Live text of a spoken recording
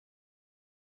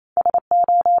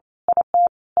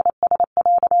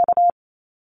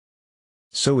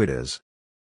So it is.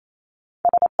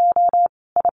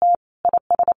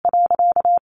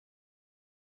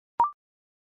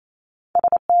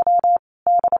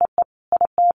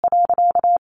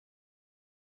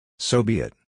 So be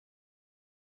it.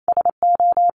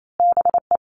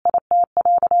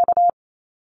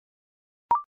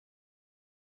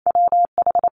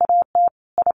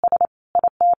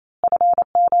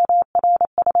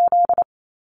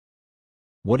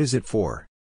 What is it for?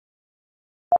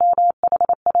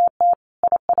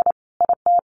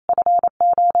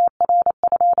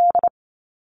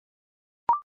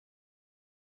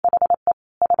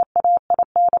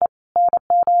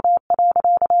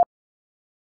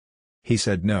 He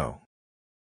said no.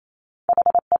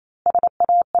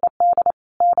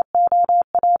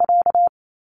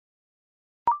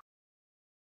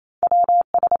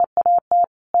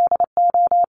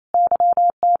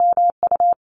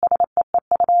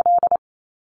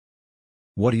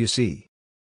 What do you see?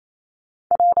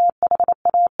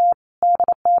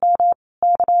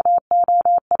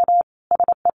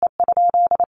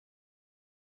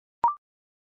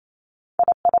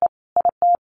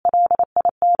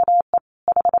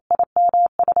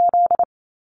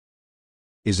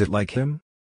 Is it like him?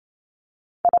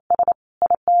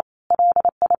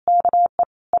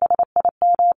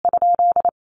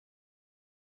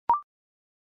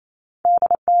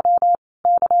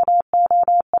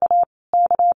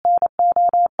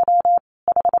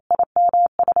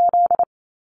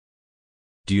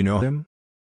 Do you know him?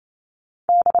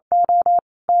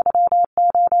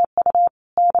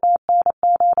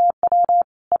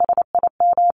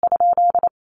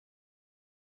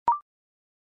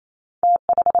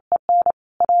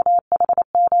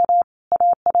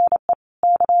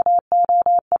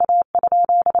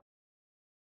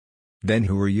 Then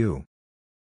who are you?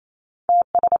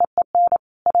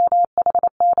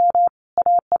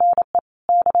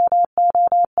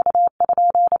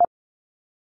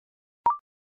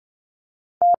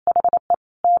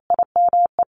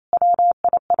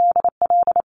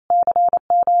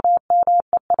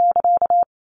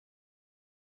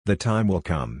 The time will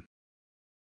come.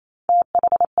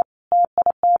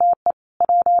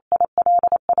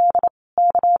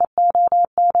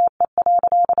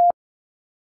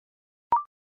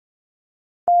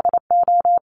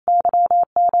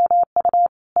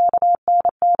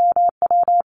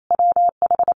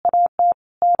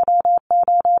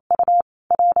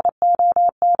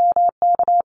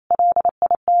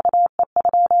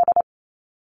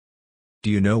 Do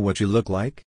you know what you look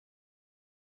like?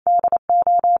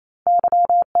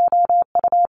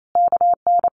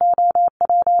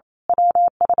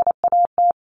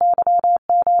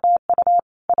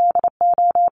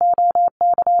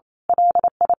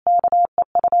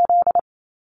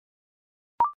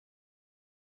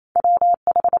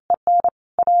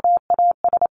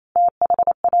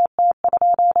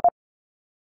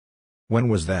 When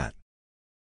was that?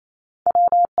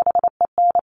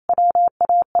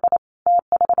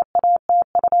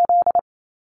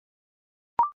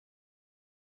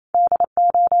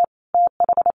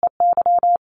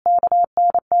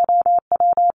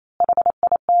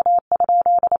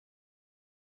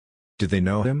 Did they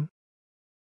know him?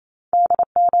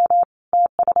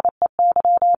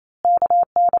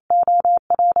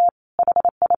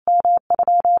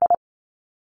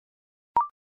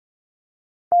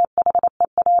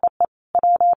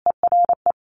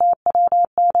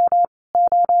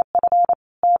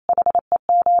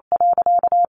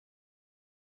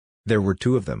 There were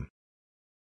two of them.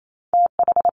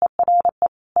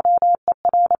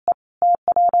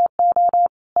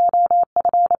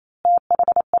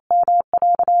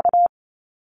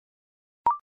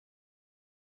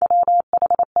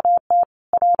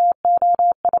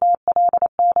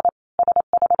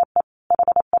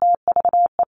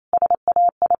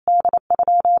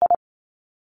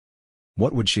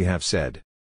 What would she have said?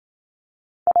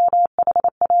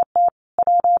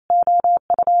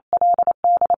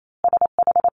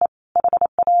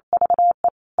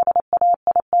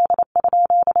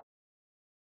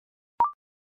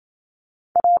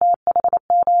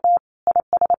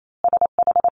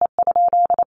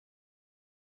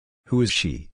 Who is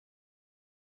she?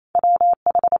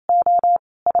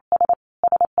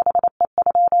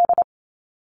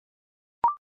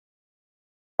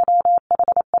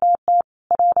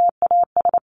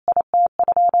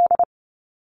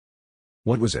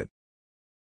 What was it?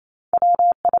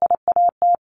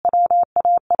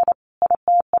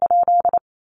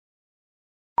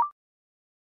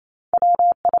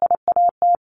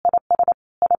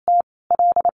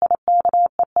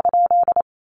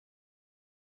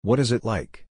 What is it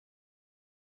like?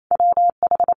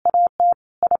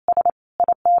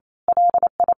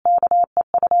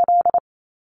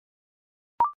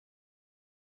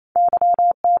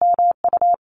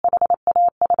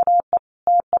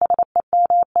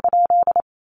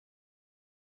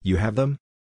 You have them?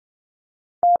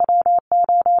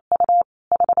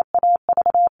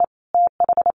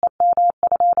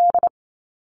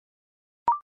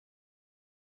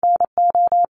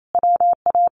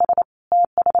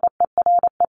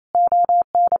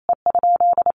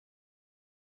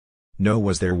 No,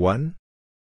 was there one?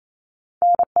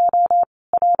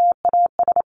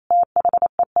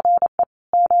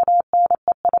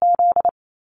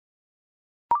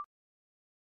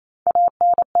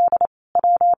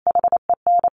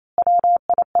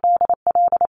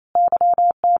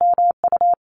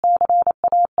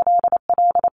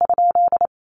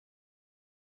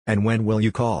 And when will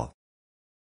you call?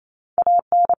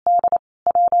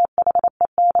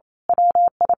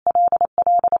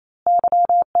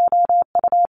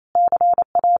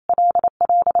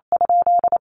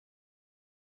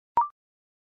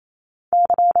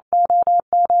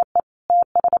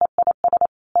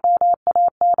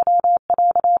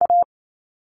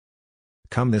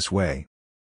 Come this way.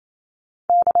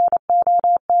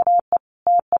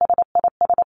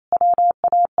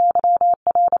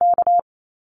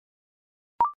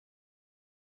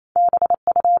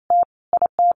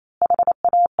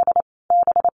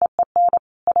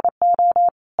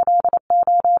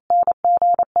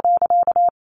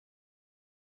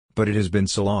 But it has been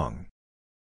so long.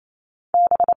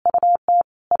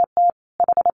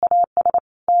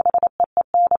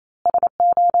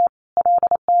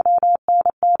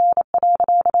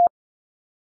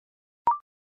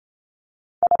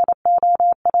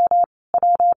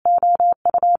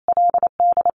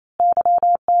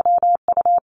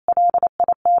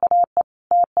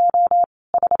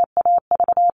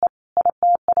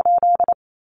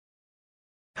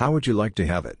 How would you like to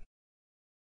have it?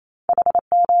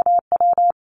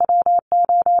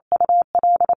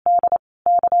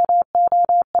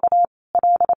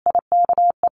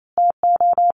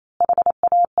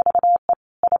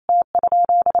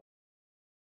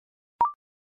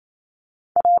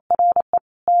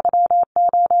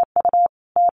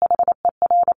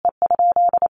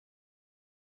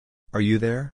 Are you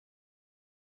there?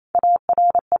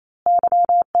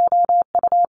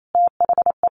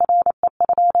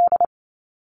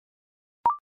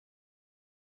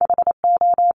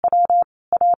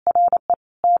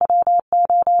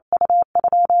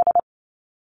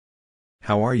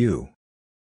 How are you?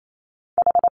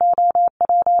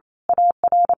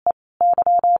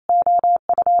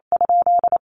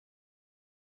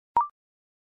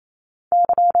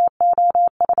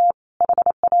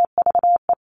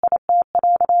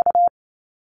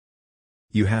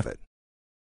 You have it.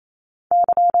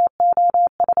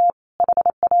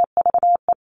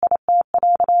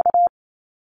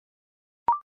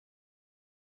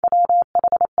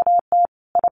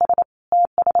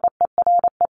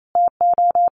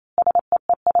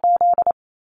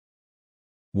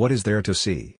 What is there to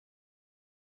see?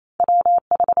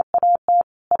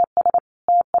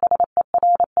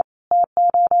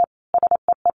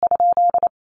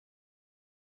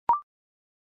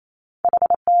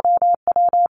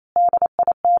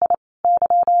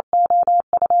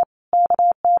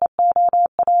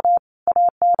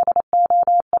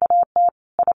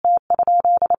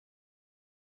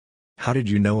 How did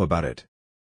you know about it?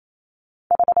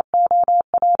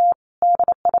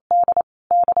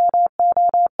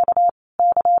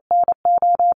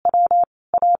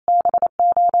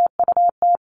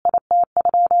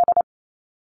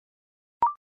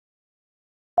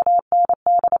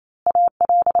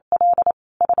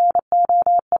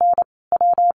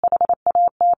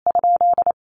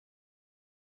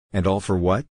 And all for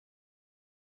what?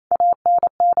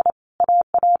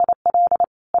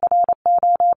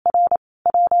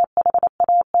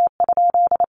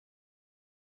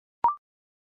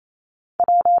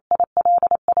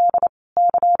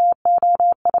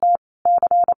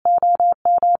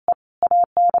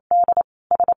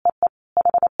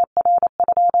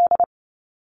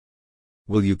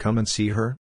 Will you come and see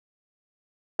her?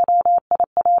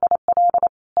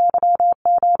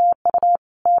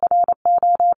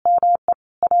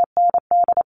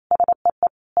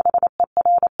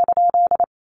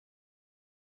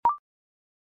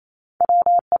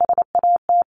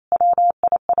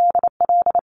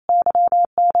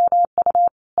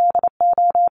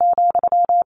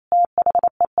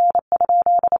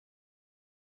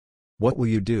 What will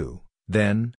you do,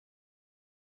 then?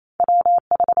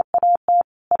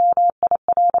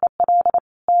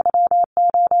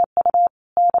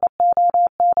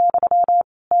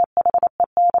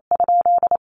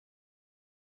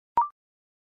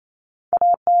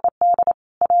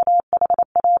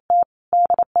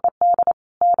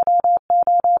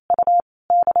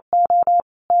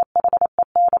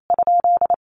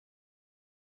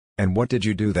 And what did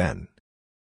you do then?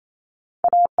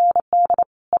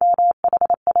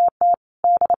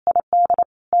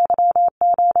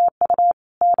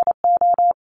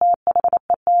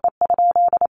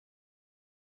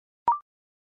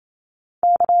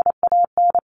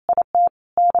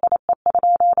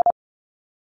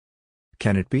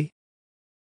 Can it be?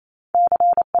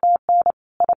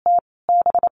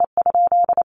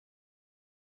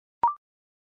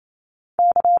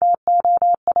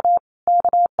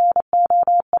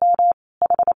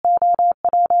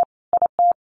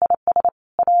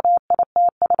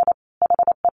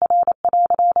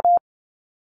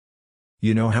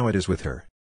 You know how it is with her.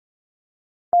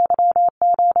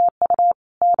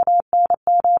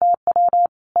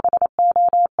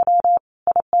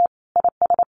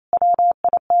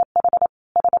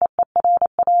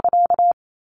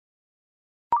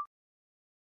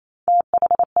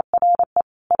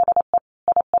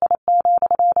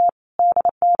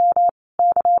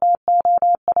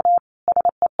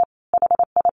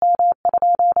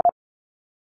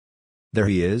 There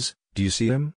he is, do you see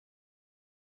him?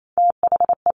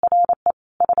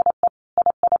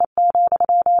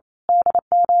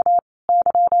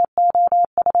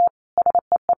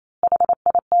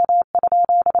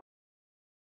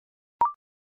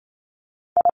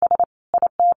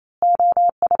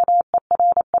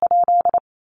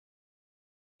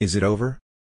 Is it over?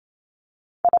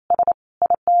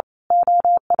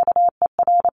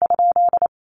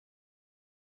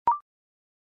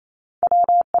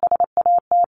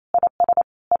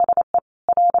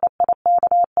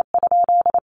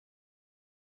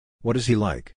 What is he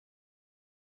like?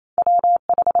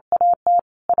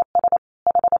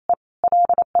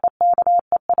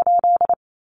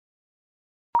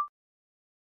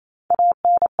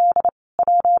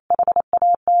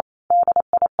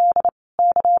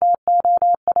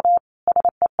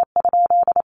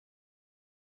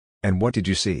 And what did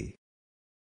you see?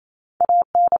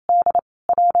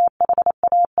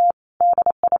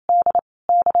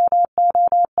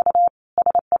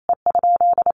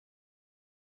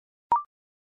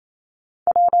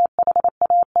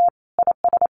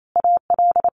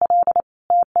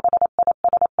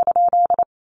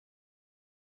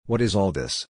 What is all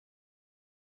this?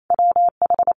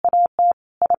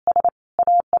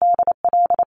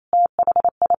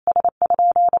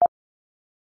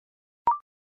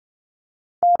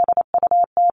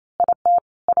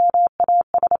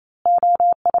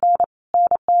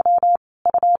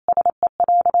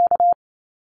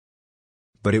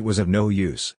 But it was of no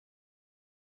use.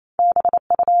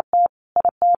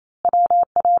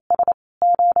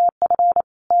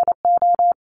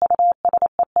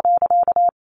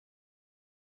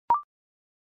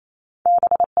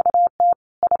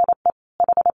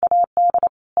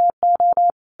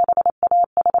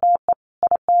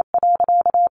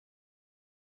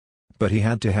 But he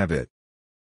had to have it.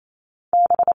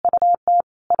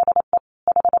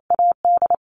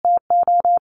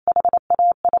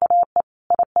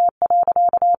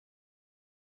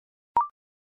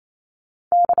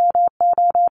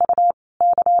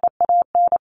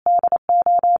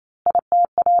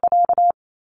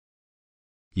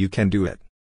 You can do it.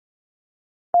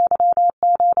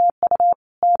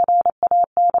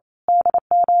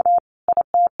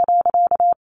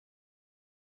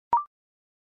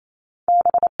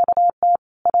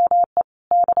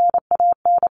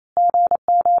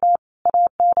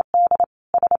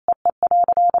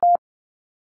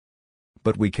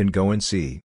 But we can go and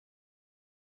see.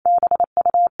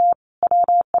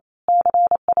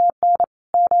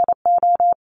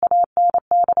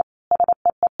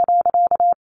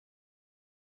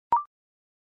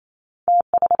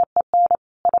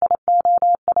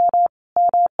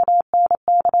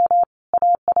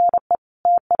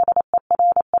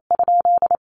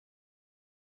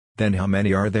 Then how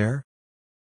many are there?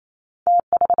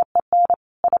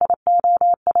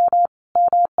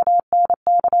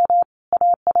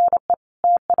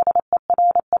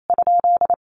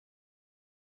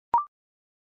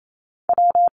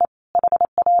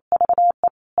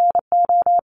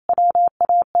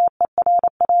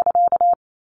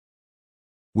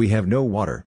 We have no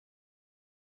water.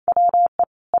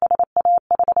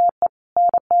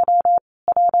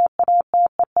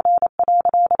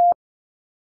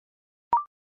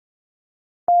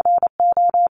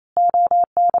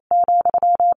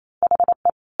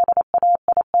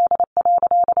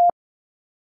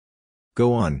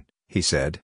 Go on, he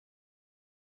said.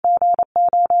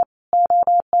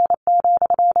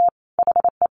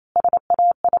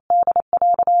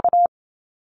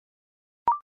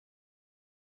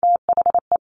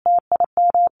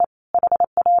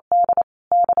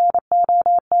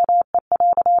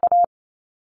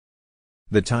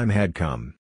 The time had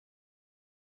come.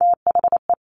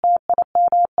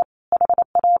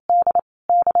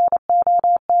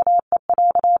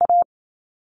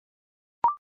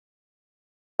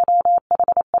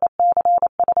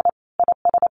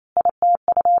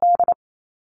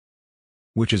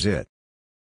 Which is it?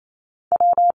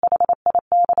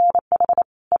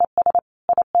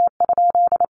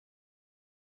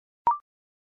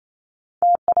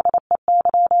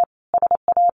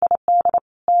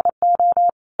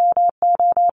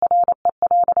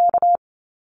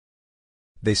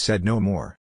 They said no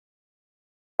more.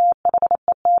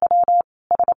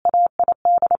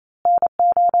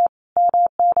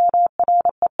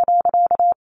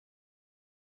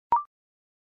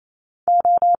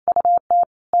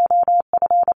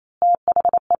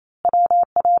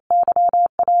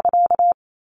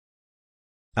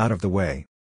 Out of the way.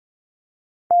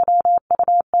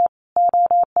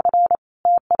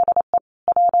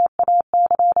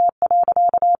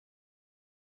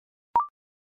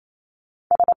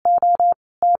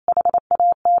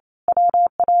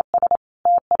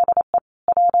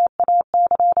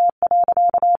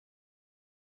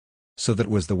 So that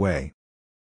was the way.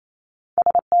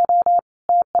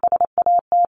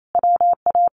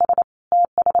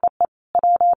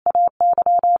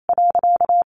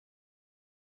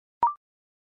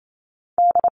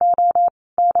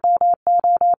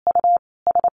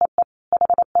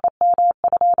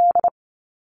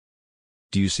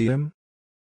 Do you see him?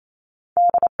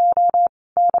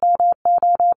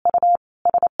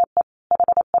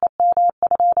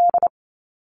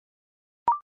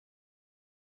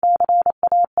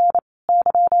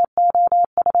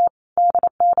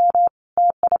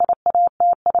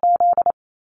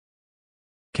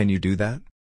 Can you do that?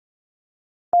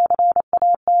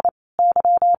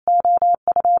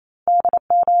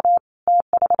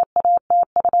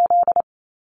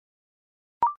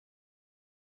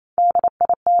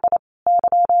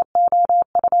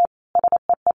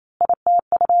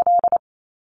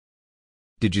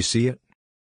 Did you see it?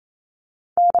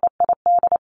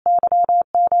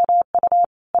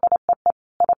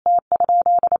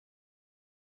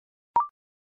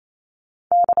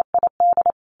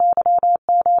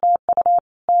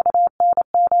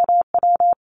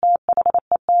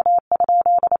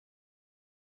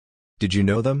 Did you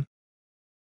know them?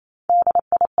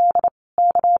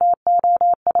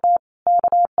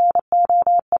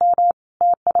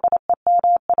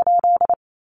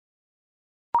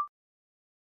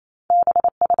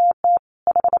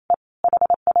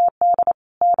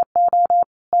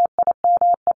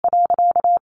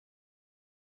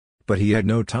 But he had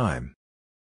no time.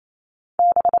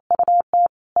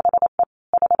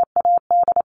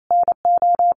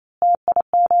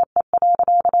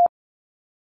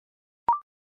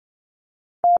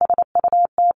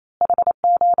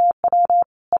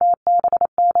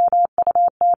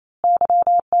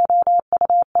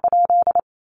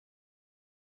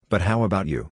 But how about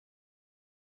you?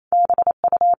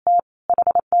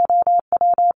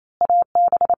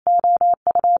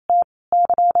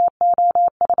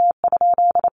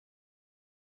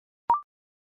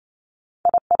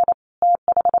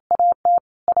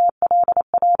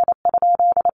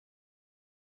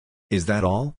 Is that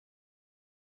all?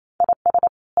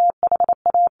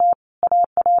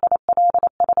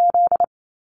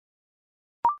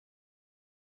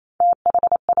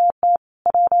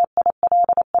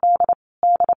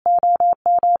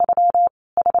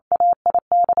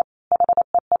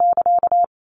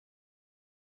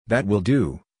 That will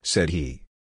do, said he.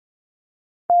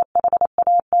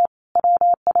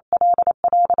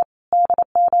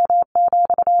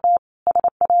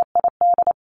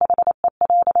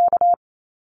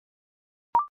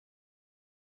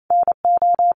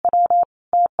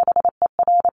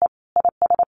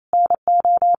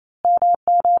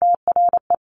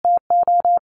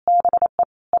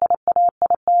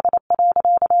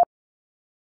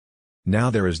 Now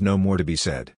there is no more to be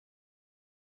said.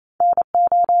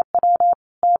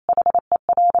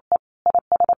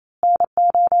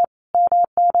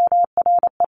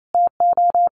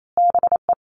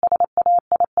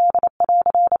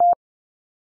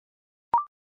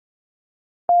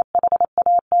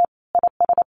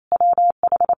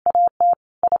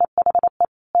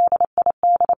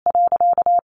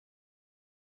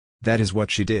 That is what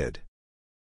she did.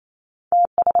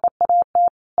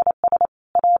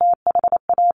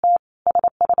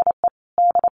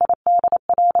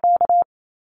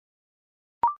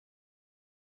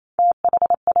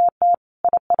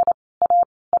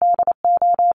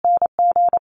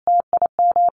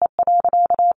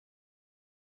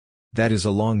 That is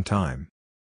a long time.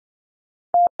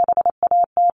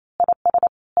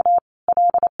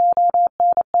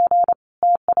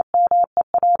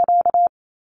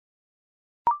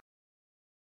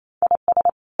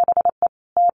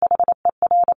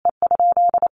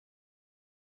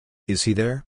 Is he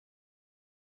there?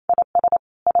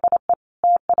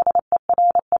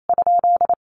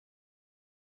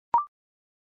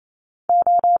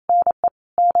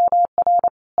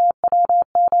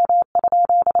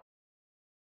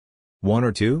 One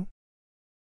or two?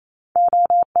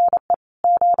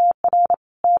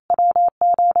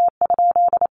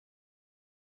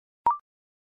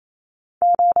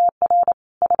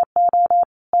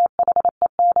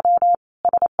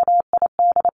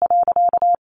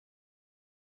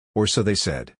 Or so they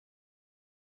said.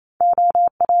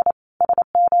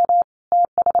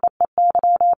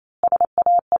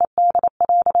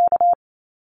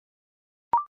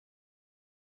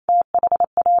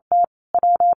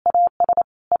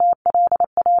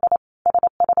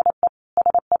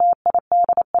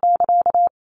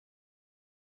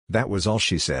 That was all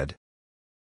she said.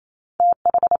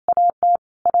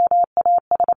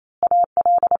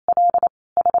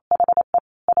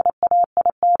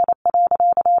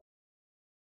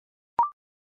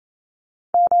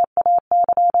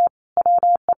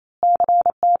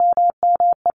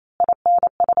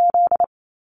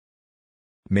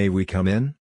 May we come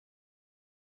in?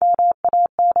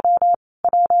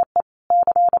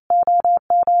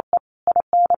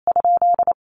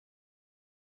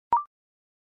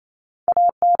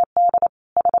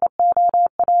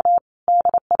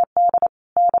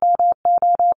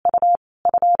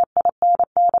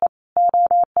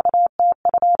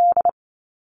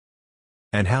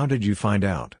 And how did you find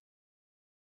out?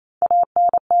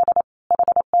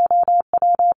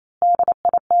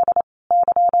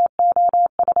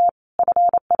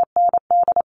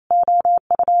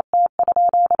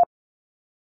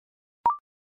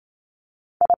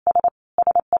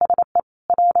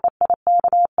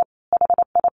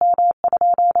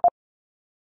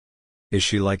 Is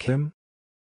she like him?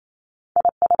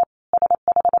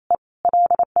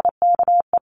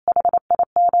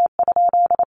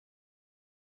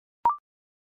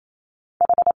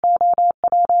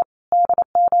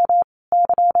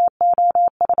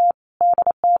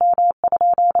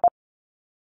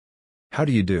 How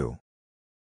do you do?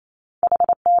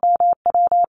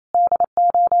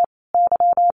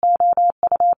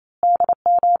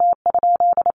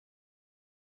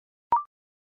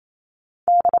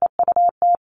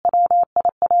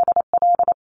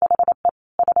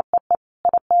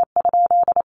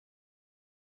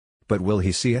 But will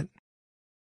he see it?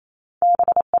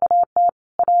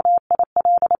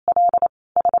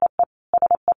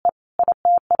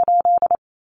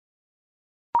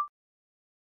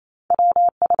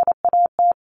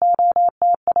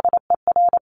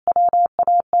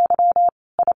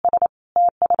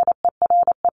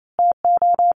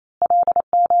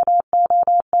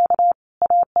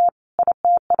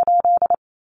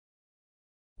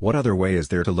 What other way is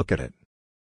there to look at it?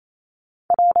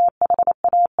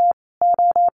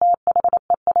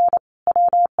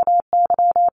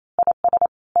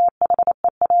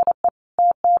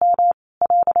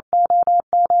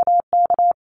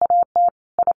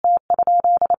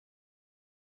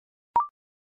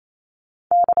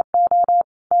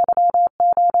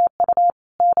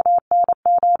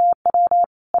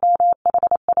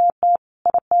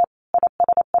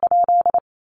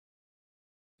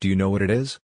 Do you know what it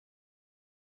is?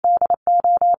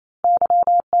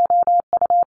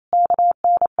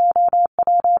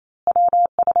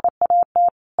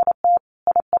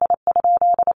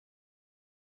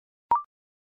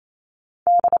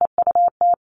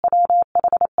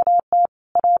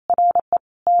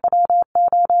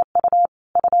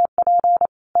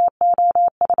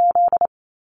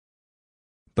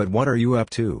 But what are you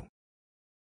up to?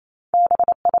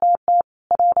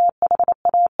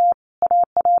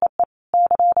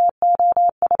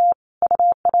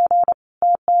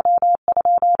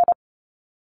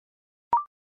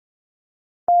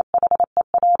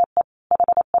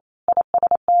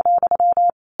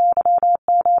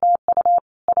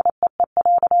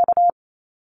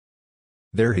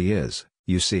 There he is,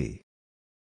 you see.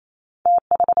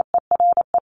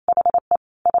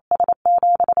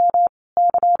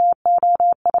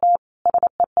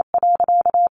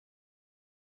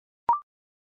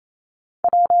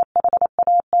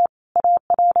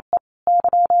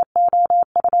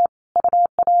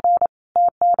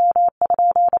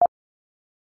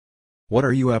 What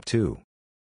are you up to?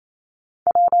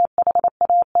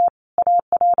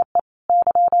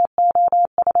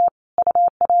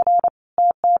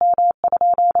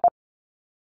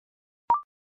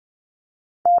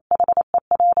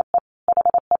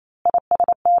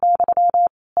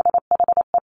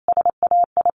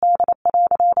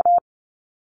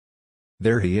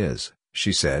 There he is,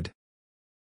 she said.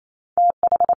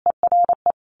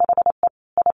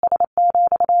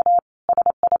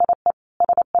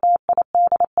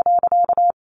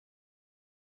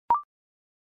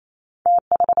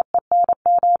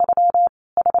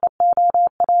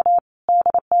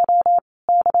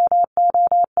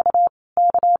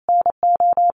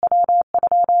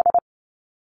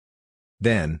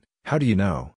 Then, how do you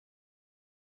know?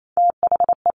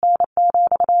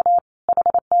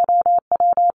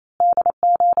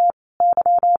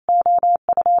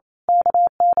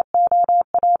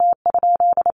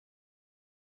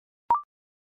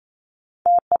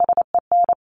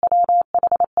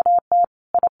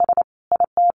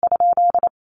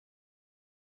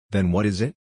 Then what is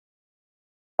it?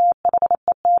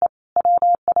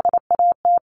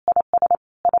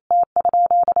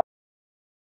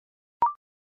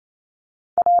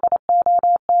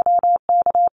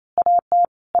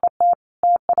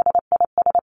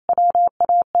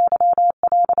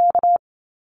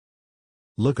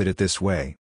 Look at it this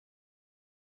way.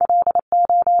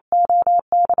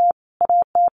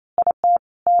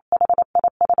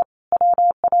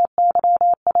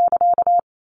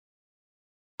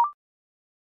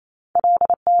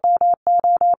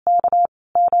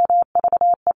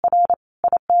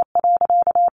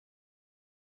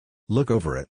 Look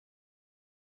over it.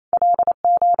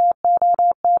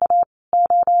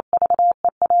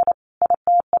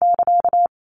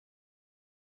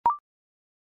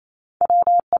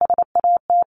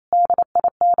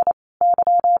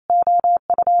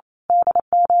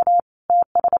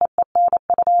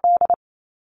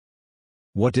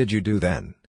 What did you do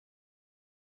then?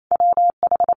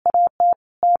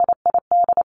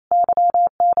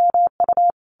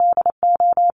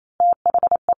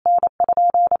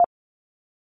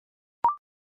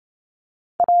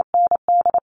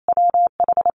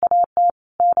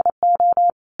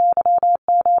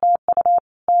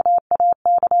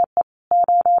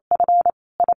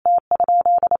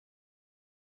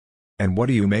 And what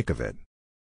do you make of it?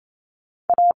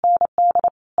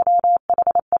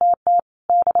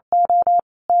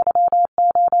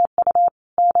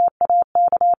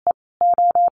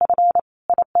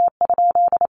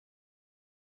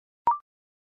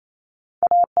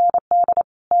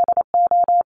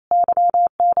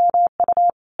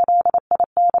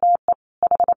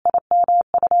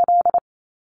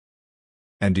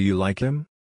 And do you like him?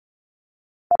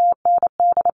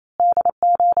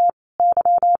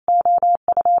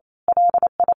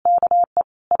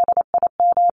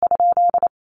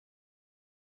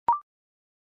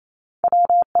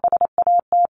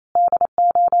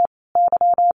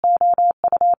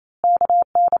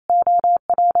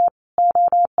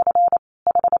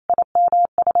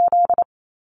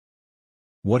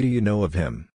 What do you know of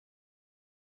him?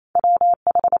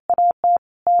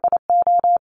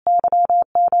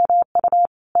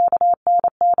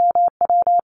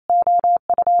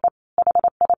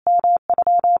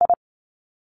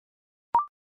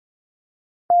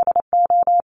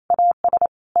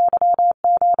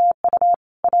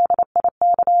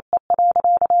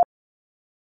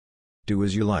 Do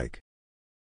as you like.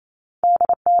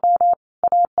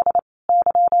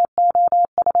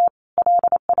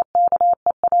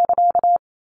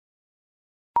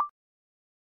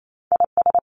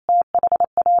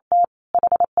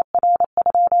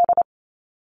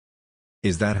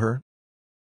 Is that her?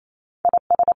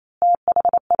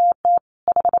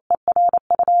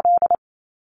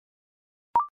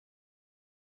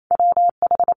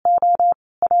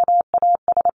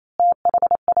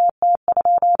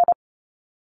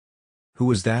 Who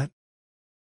was that?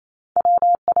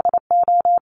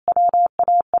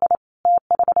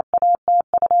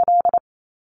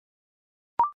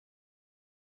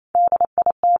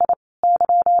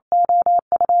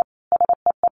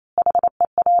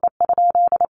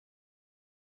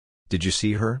 Did you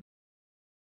see her?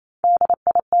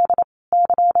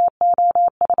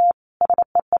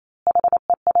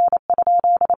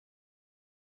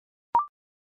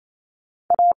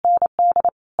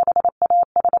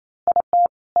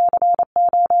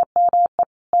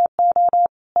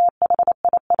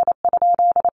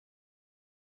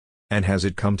 And has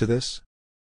it come to this?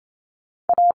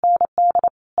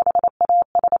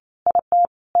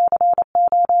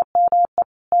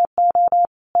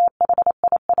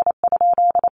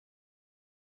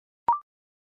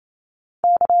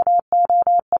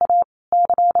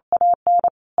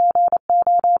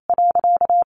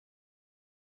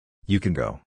 You can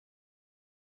go.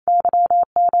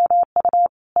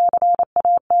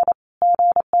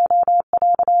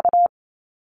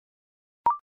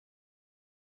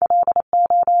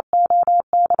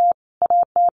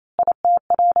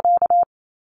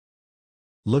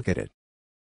 Look at it.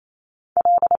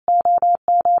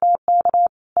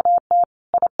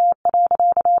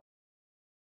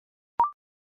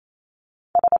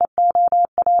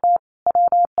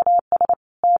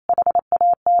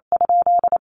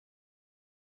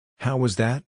 How was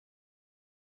that?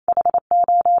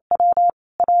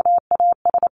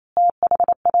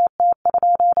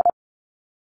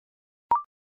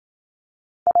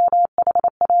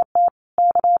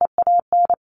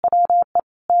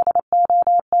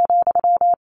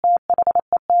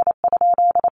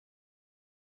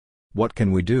 What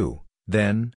can we do,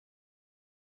 then?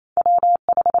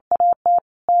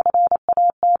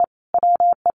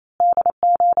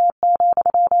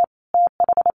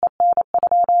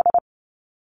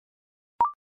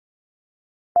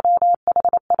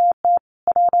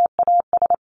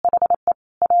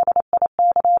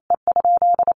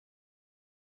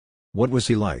 What was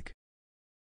he like?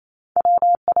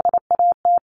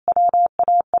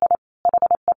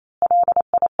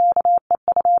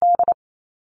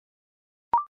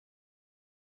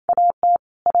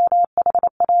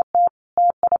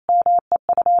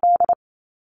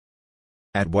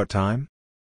 At what time?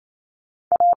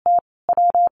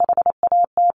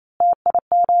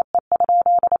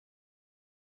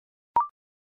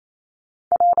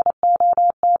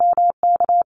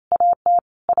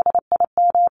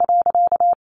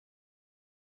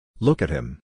 Look at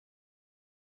him.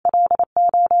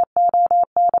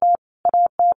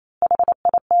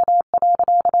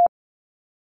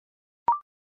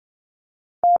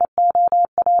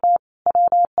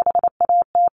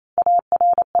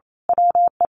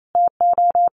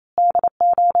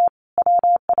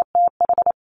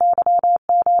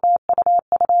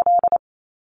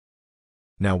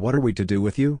 Now what are we to do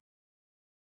with you?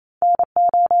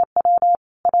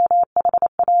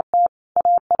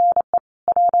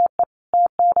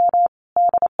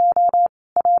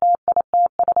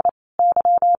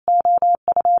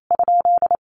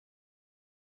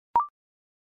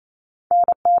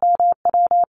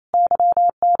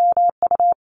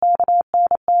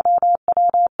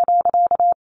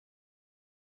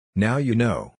 Now you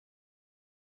know.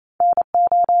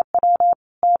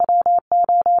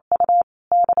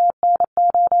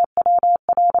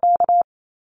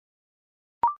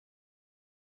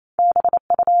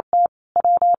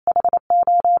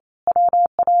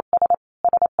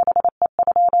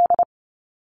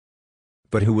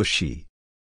 But who was she?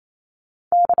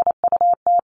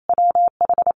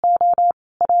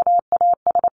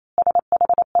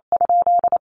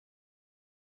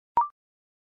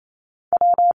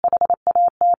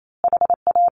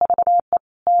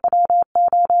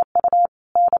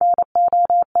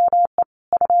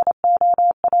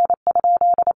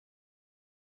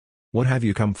 What have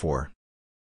you come for?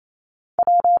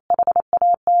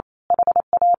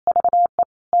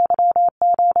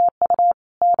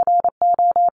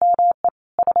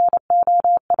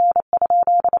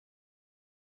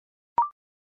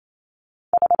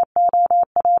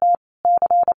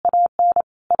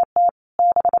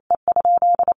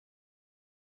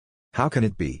 How can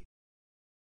it be?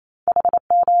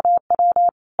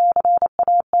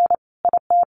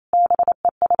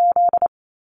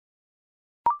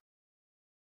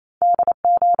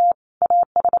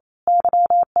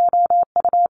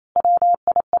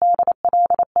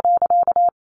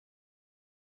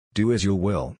 Do as you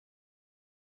will.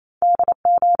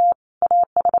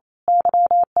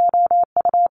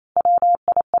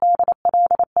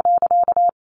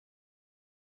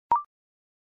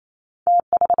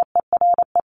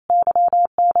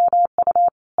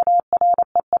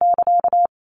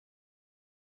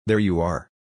 There you are.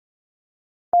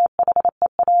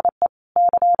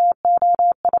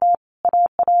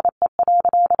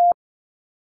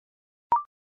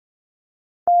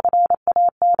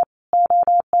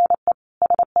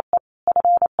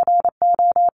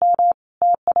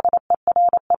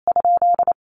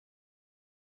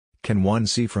 Can one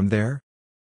see from there?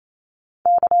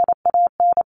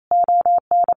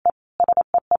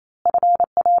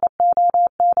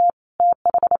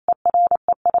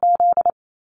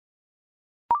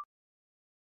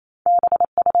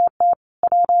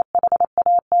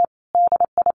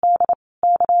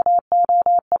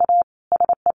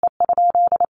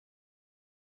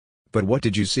 But what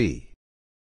did you see?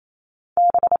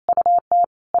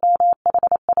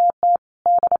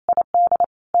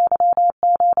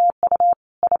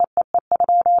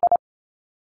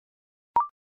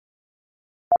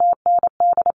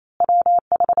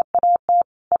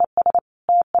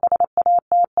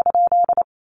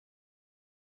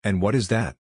 And what is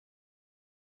that?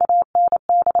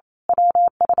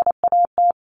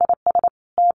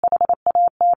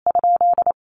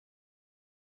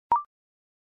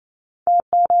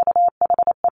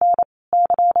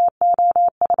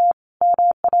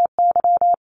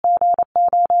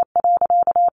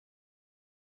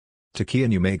 To key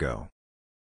and you may go.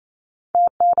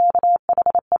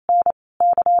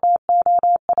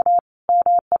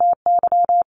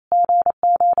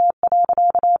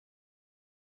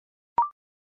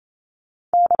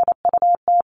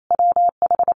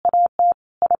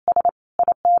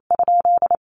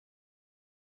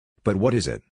 But what is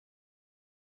it?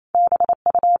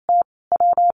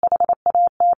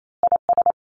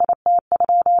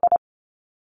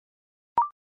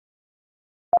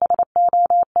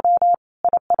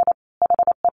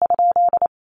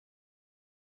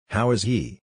 How is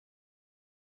he?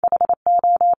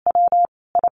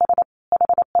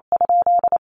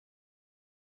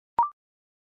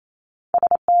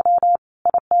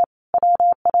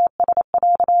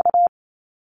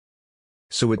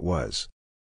 So it was.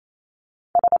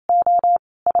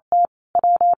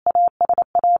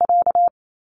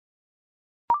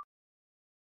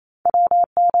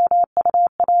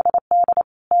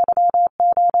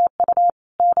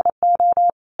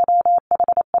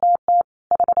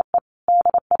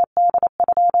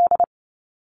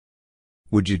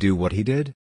 Would you do what he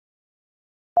did?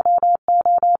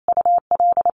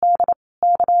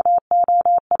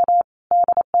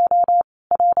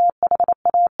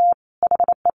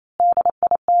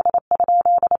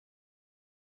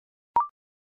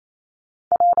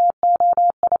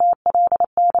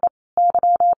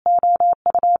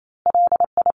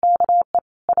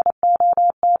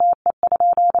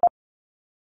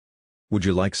 Would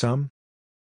you like some?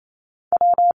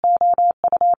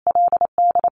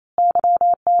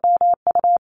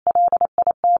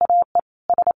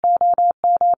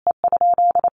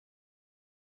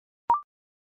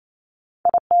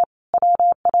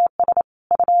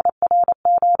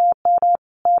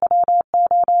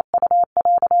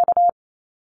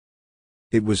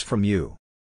 It was from you.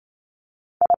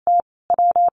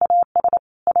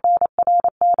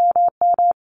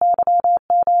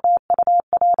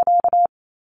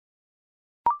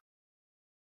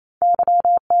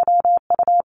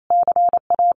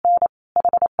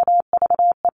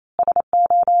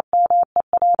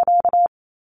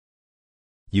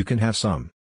 You can have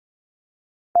some.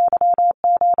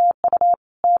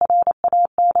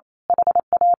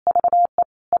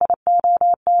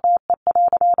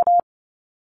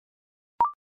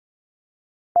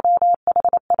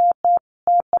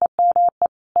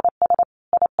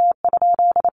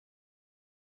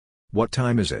 What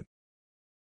time is it?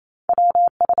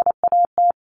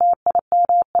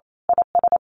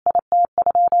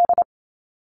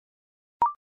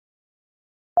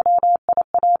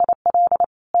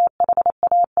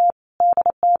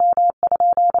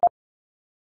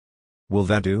 Will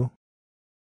that do?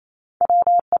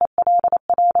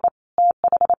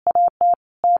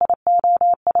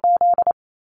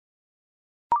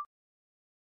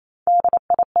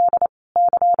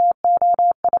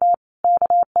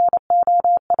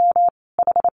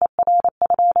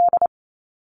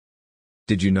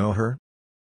 Did you know her?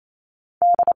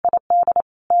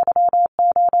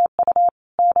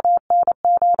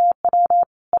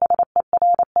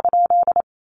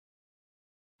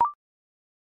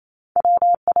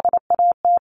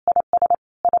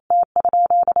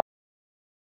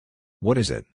 What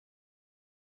is it?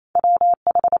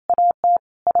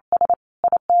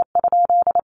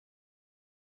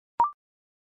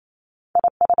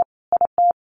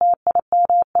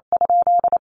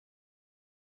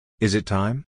 Is it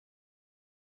time?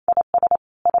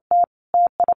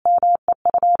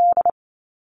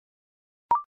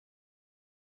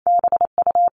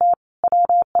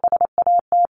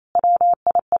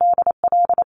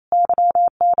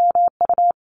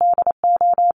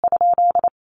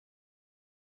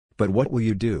 But what will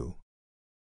you do?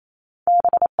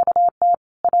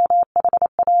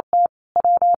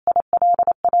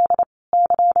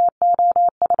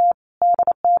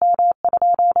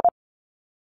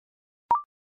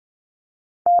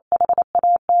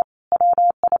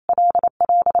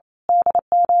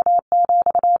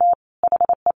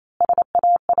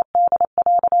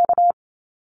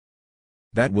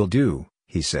 That will do,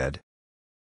 he said.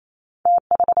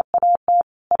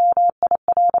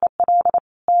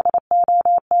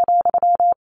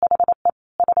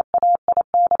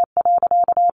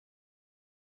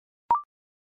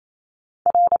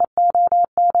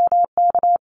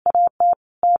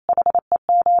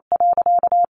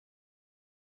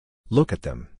 Look at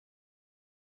them.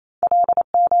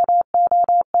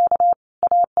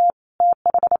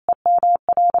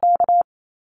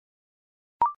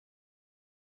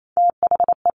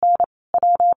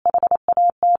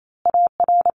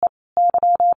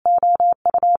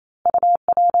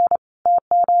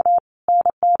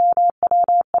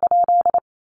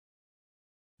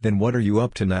 Then what are you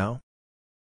up to now?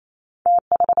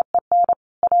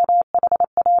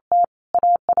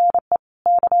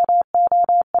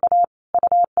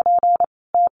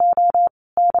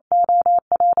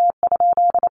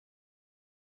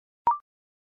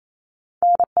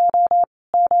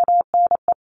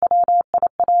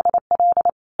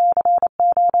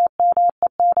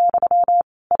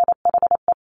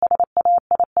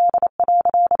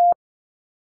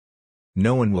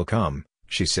 No one will come,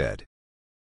 she said.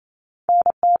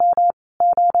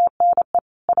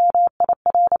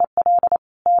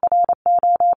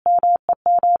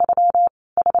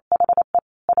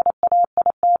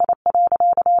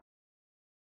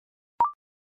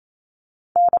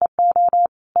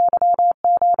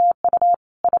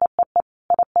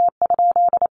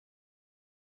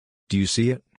 Do you see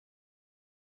it?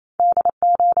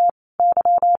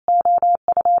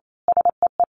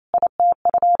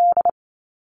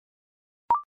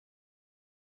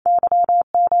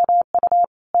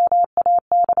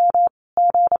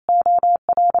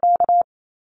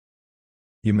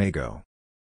 You may go.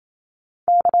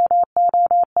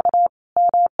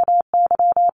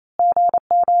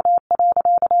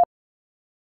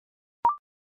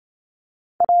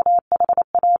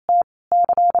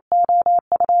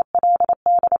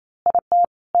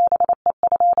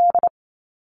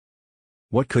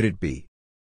 What could it be?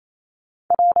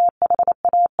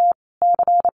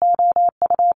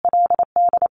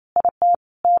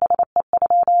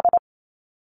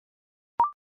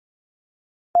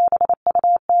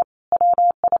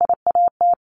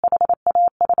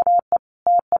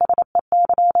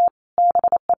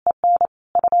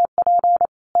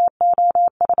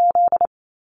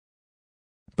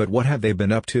 But what have they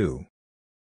been up to?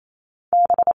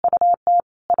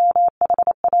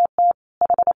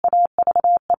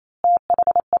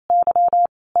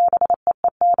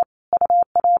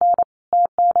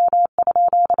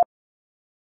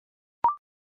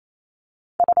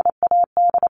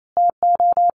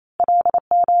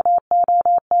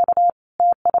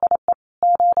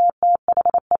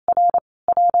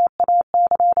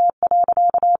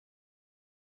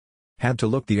 Had to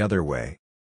look the other way.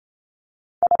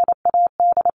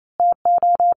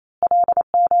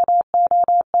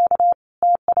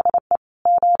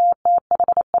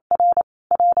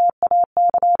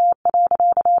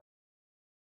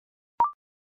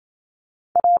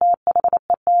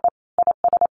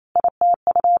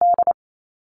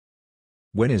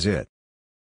 When is it?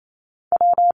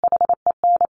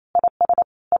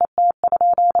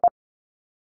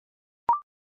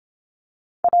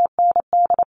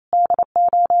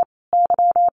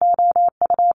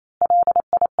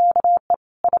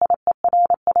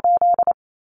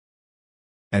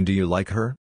 And do you like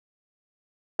her?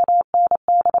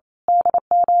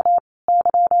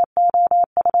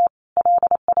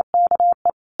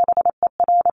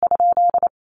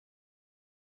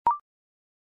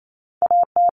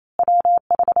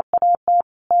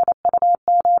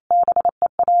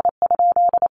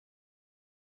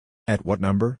 At what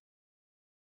number?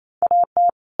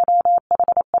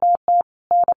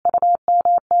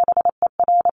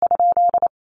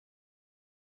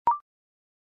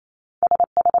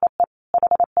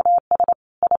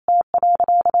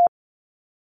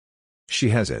 She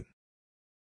has it.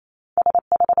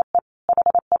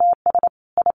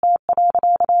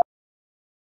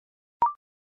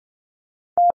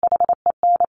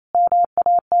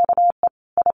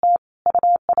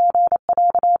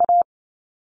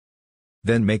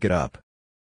 Then make it up.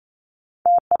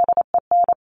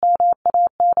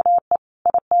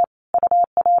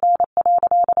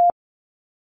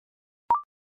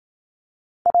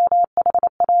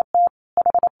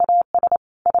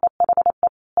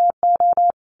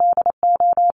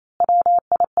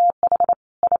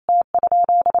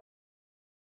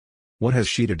 What has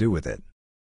she to do with it?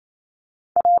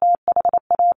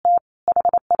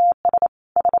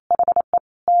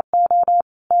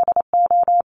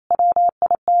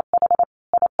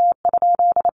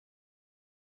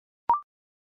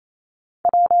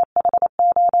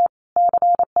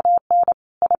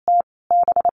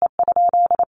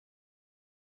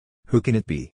 Who can it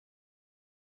be?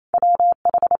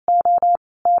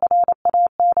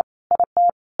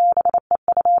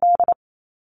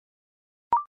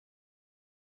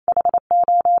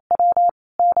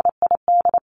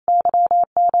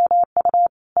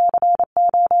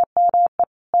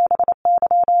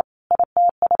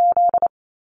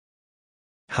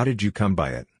 How did you come by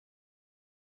it?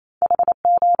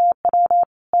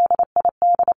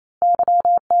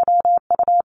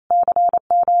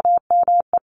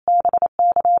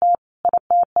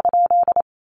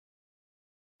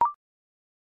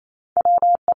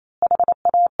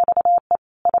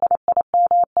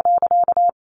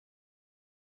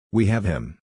 We have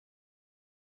him.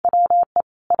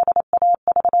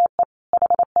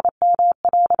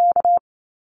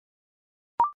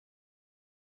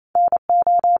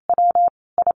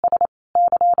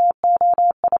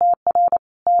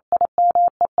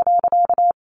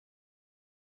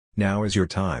 Now is your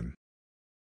time.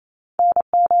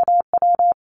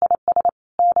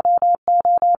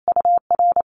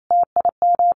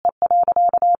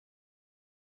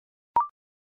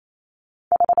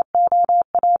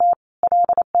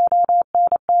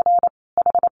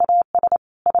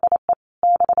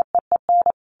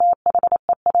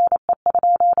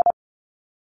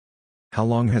 How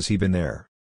long has he been there?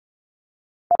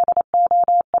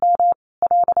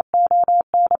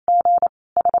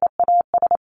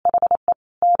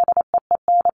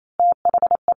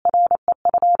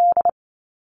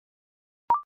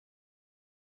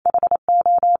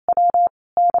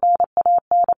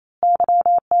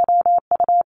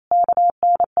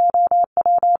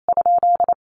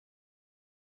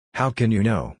 How can you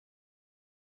know?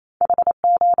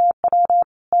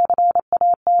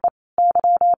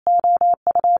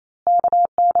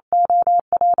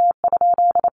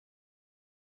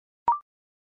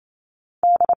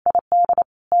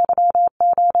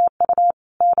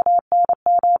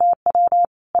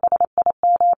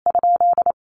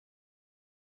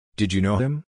 Did you know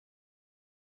him?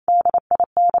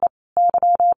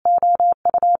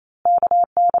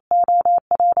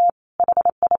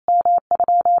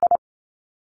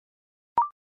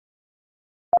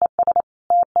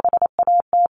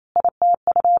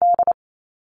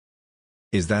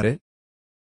 Is that it?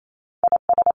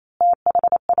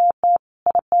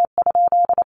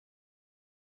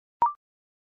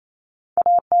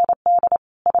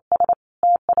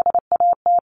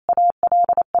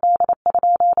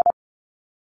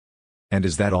 And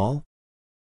is that all?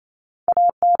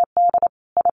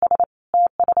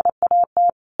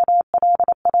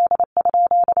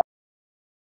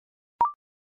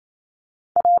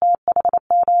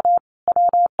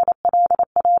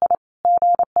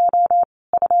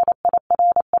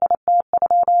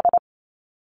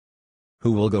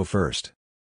 Who will go first?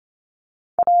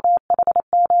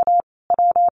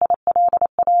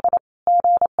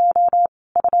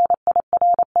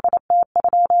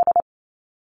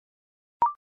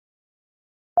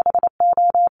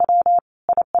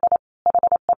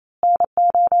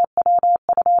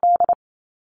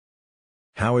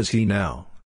 How is he now?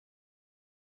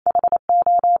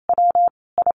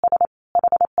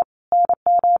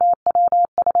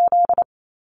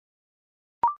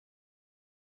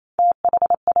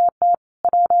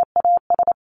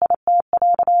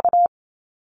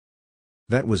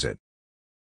 That was it.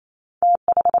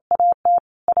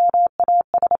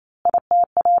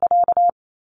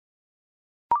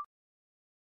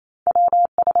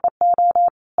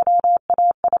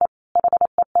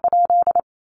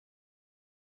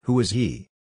 Who is he?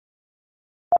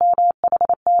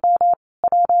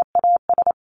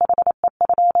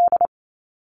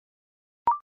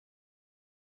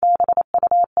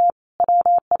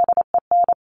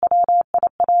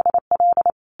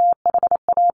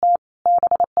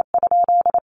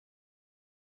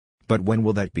 But when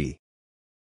will that be?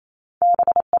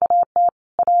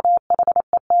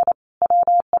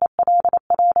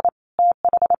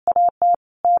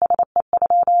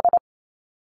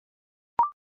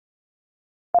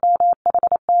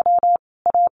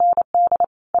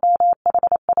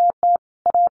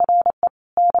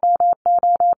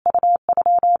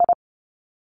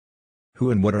 Who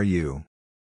and what are you?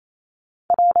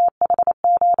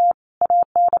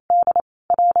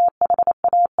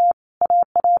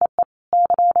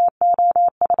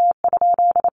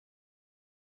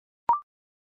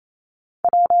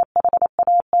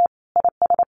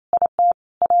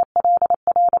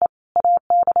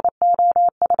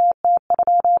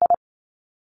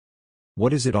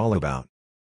 What is it all about?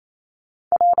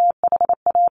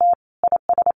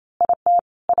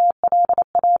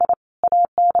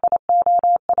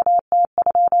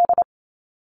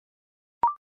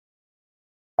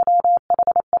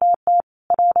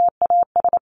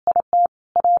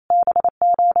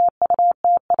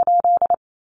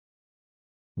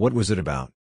 What was it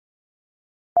about?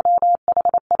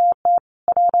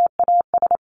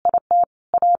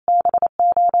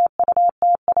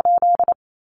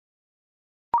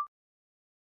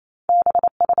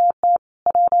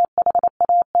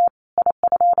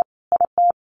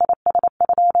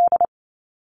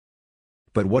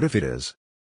 But what if it is?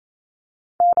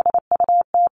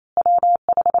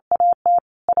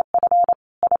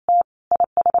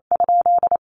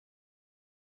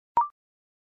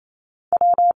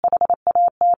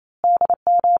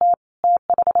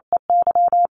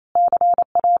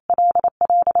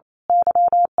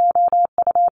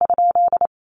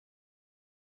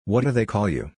 What do they call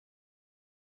you?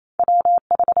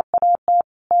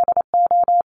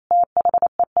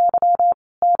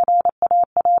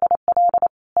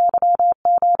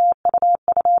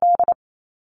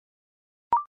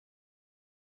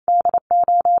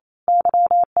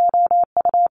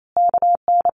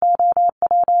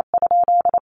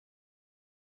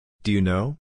 Do you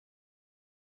know?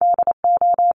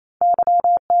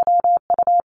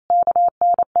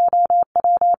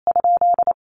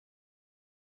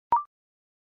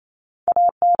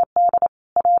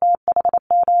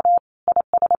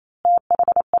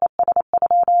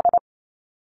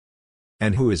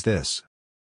 And who is this?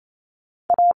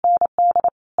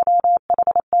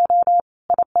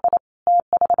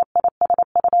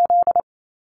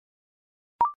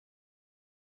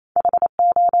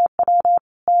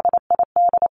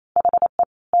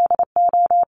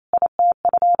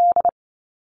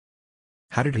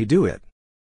 How did he do it?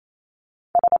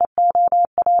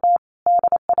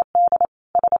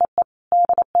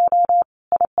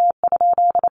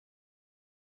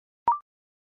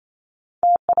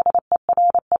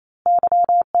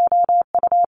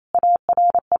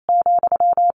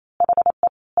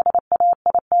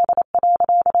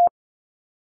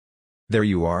 There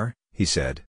you are, he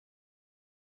said.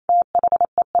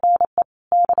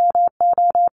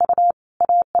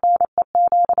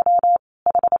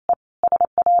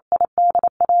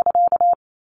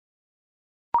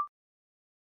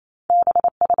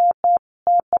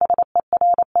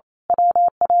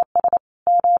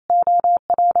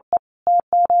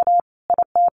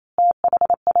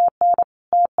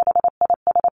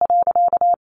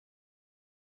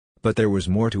 But there was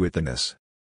more to it than this.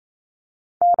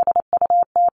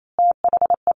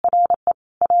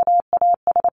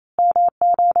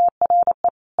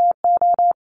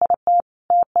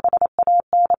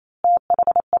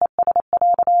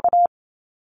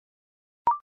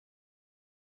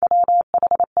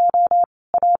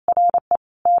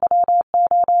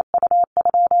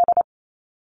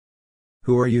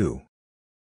 Who are you?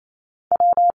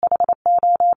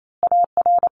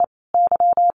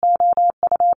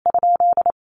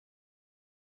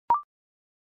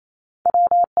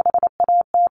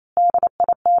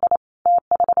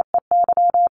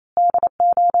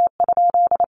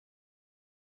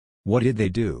 What did they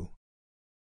do?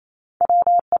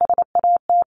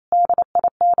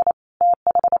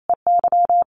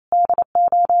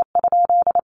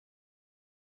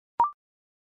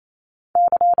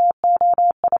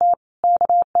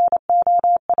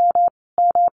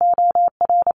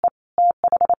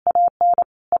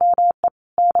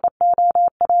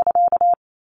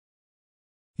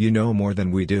 You know more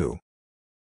than we do.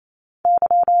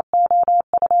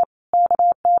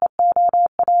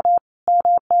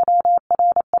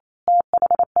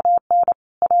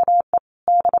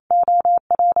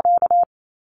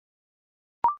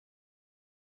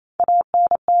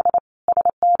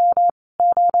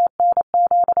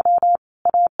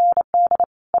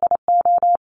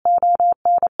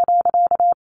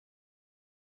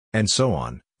 And so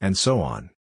on, and so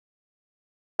on.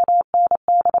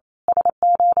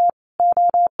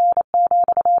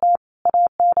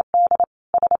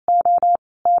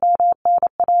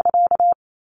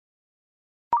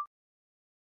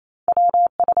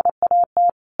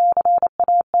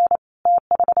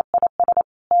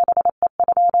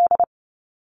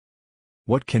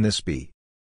 What can this be?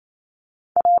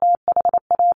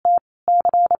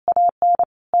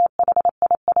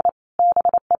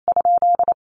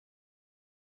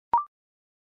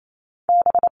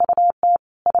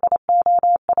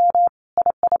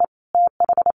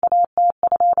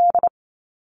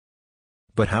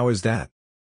 But how is that?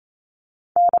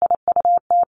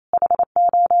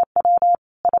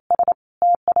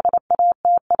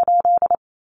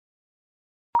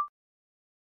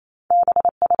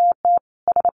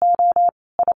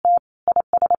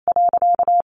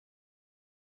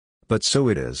 But so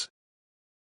it is.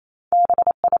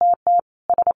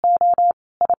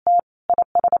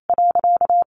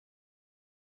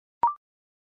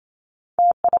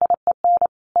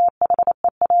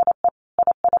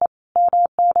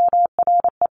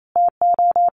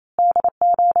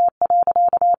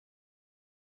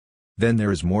 Then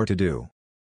there is more to do.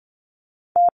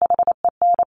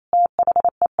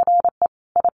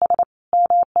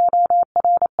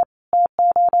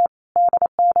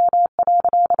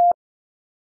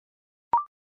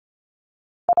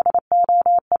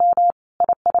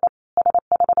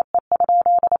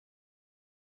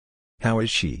 How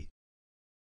is she?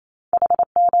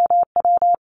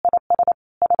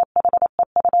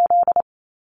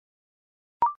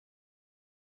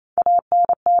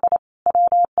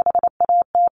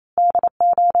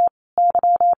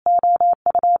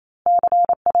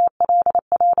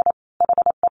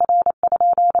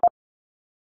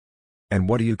 And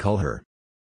what do you call her?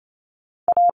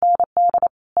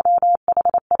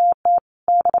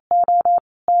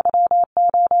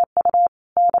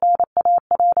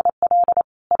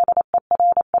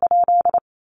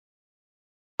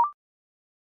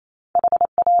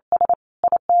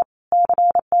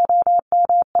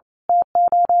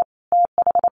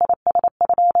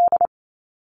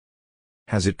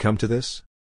 Has it come to this?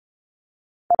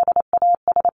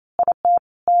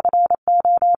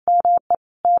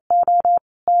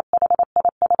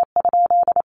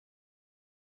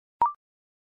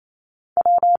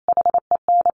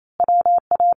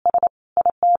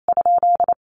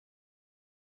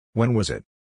 When was it?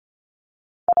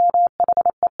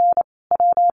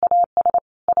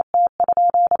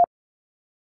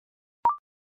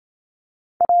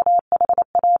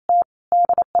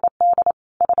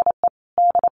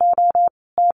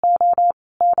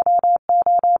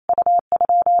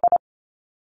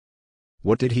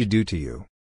 What did he do to you?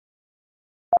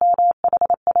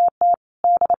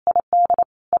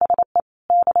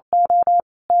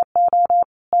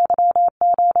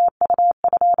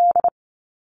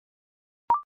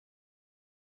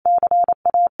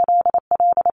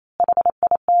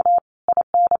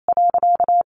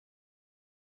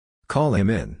 Call him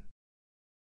in.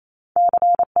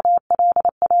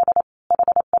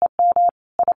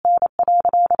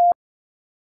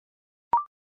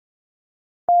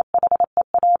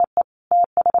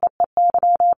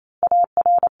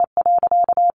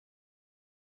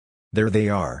 There they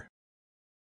are.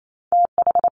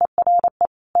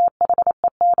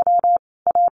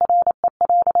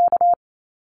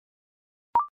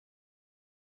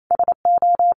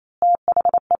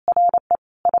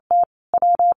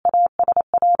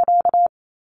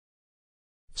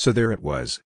 So there it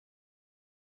was.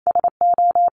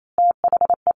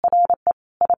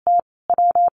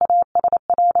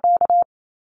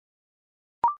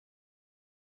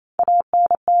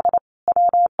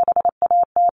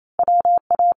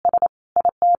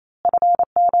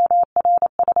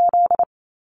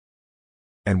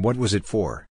 And what was it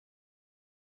for?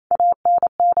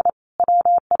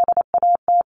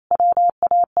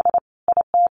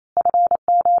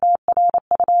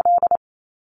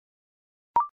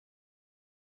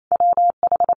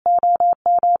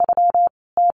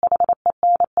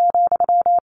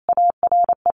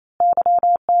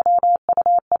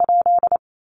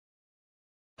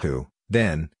 Who,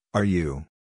 then, are you?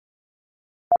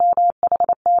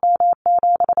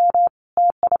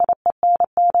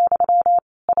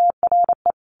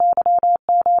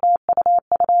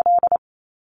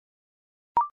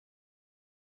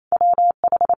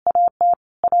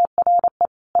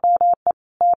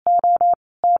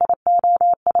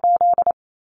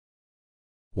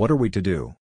 What are we to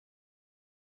do?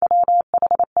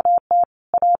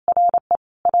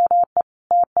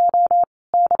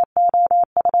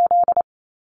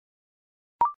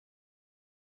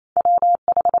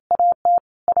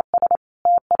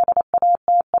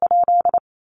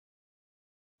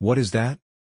 What is that?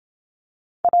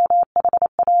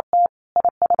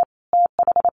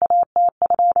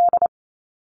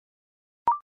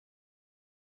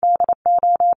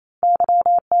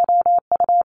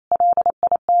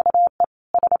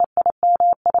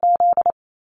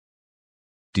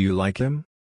 Do you like him?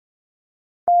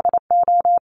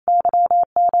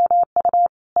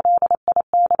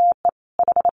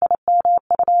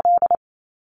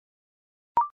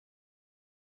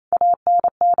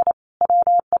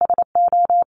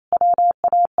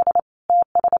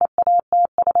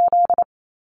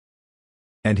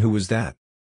 And who was that?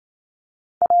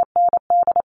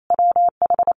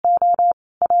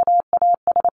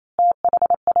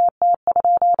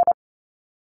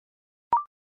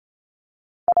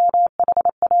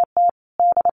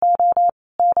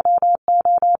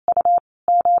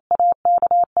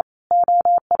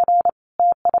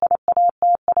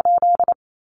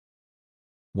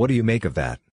 What do you make of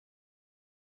that?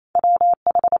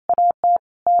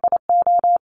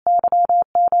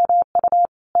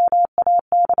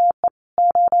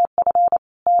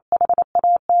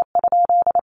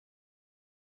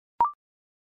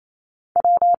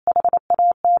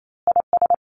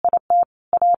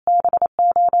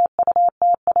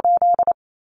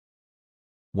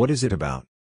 What is it about?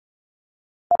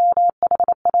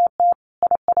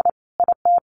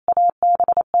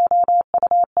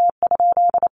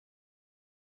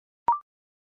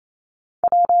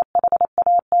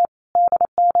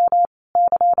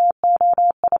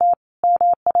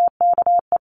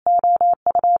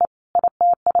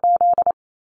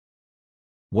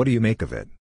 What do you make of it?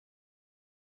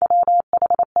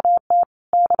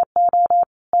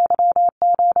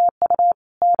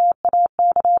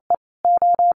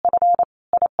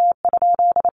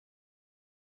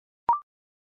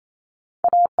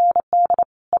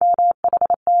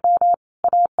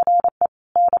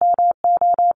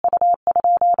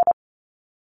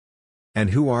 And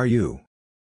who are you?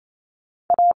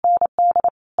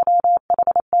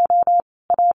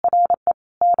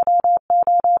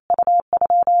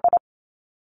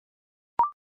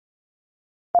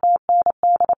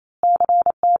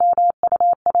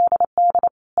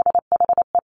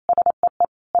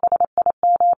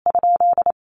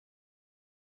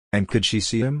 And could she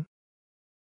see him?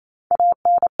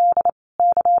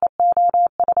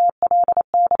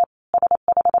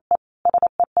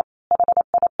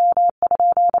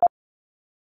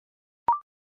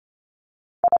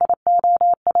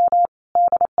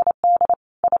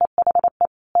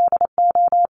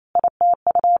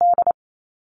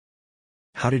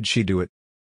 How did she do it?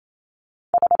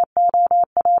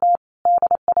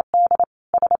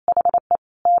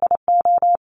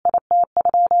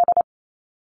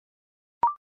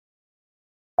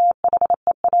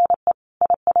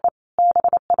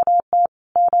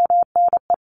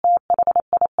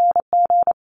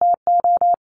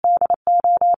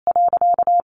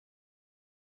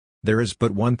 There is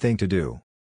but one thing to do.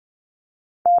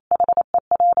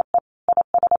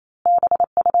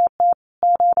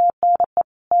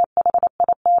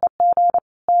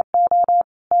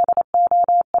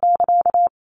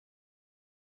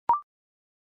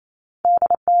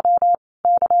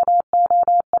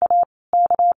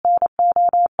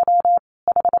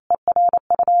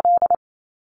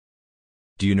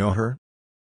 Do you know her?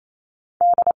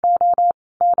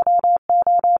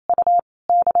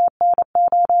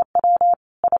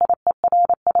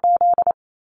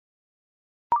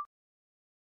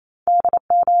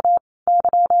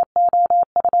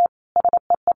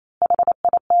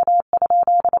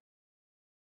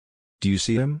 Do you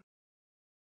see him?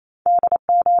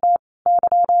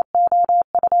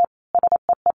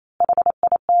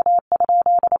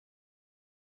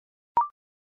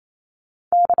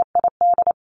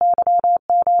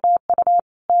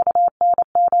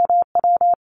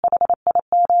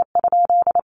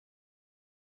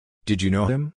 Did you know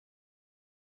him?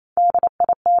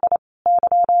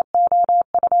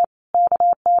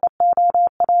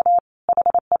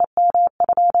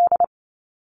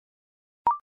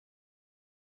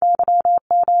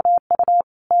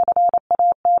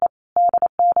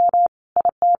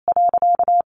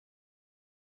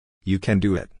 You can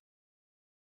do it.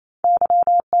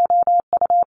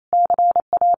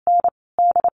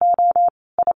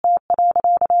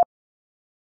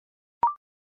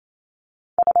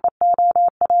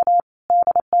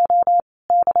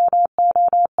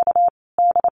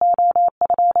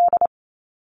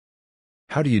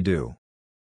 How do you do?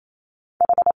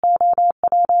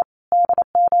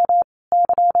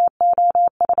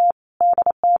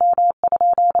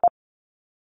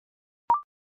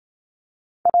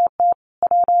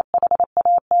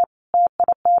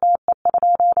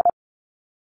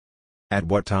 At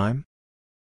what time?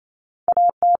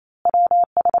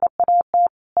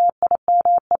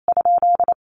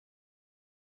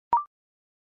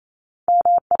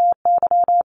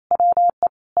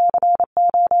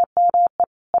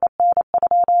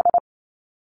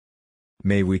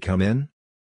 May we come in?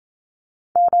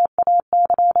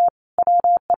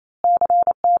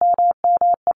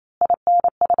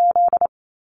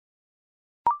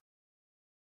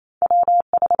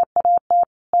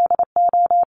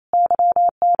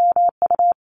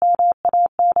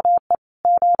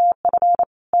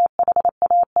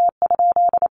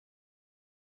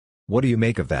 What do you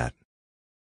make of that?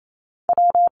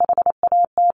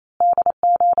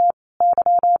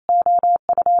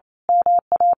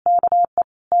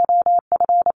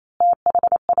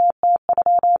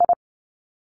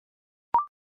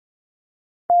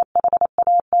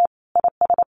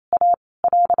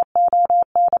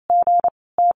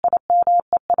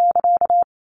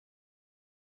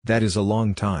 That is a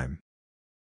long time.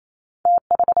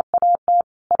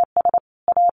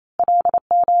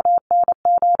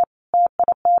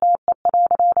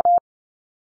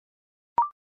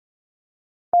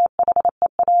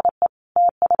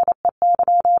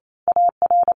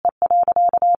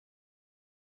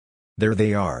 There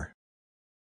they are.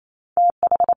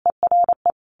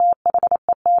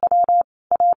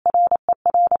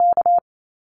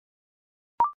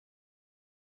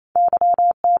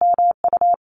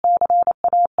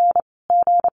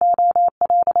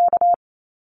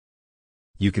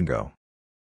 You can go.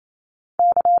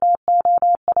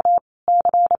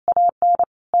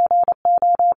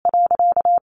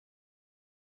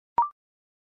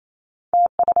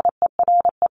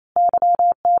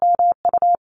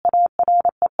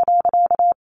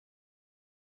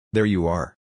 There you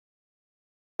are.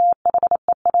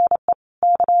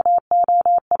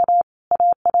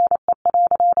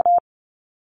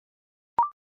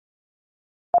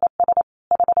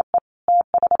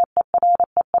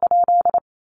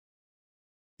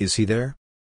 Is he there?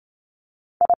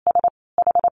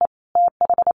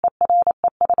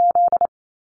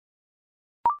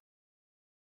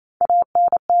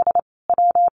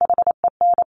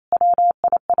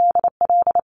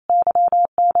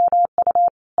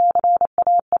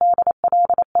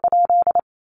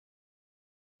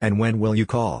 And when will you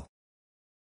call?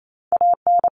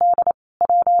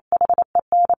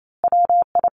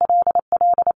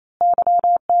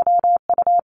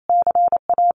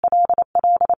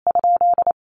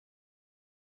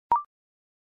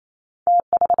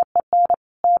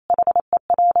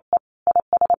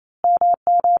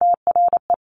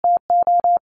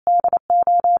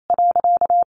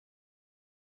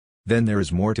 Then there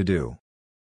is more to do.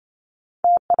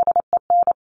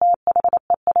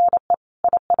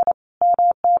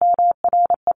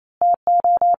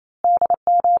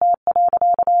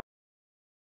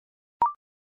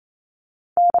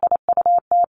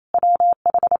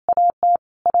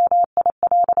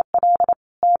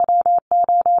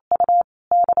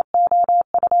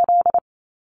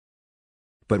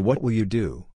 But what will you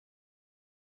do?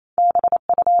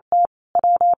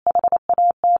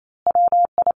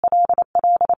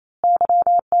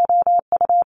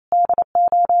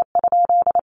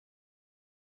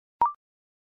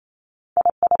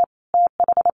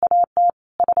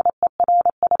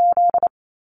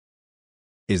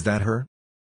 Is that her?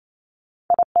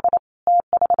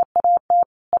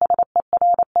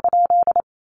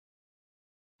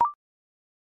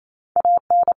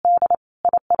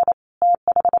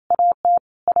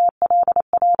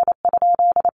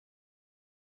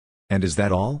 And is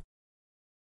that all?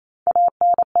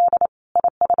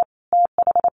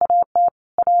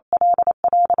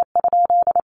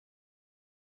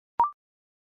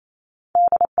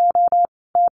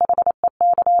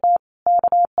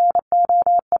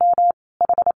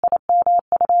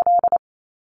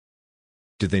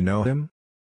 Did they know him?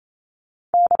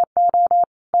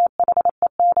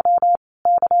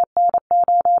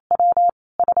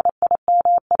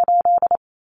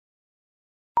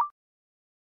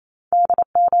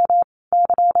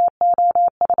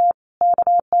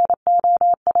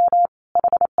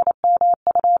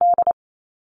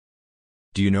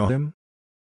 Do you know him?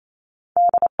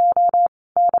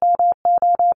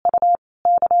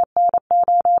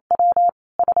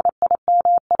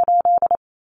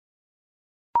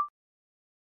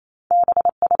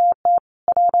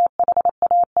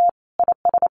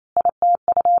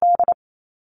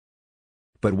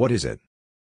 But what is it?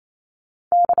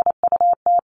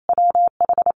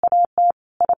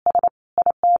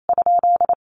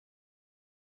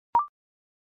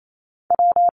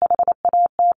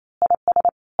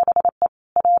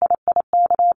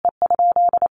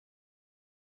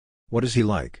 What is he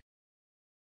like?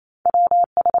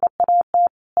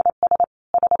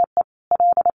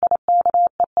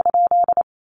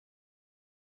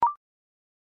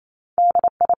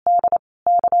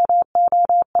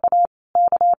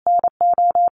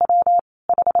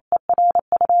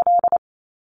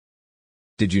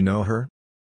 Did you know her?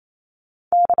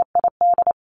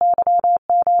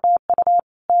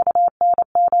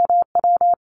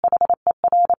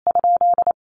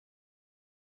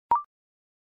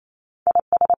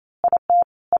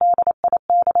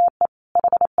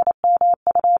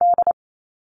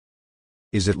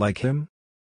 Is it like him?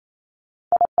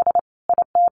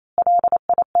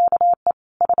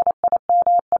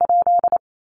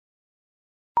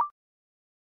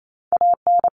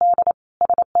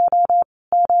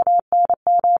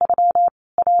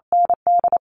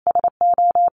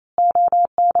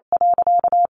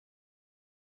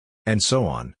 And so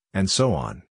on, and so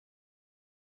on.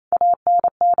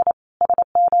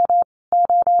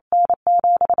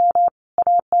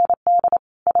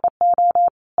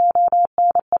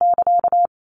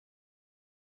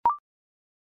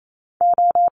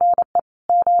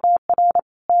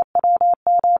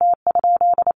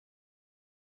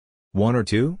 One or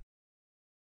two?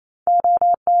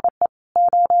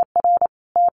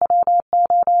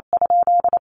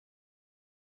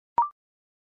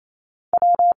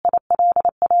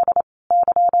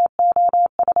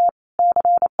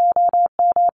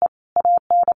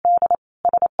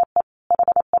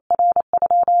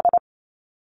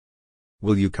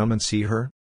 Will you come and see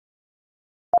her?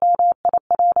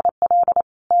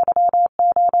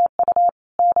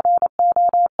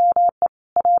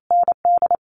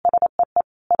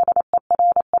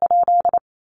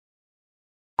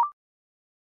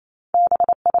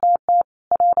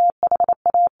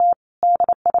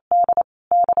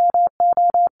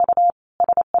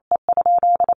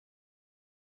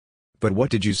 But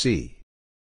what did you see?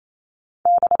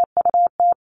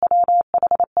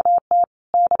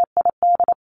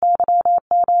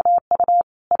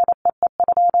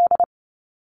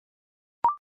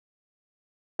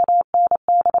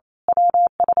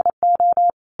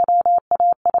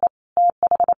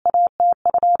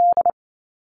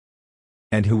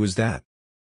 And who was that?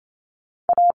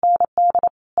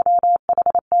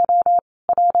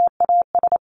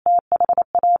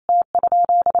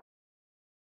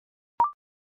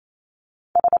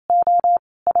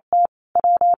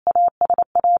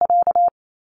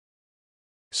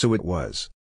 So it was.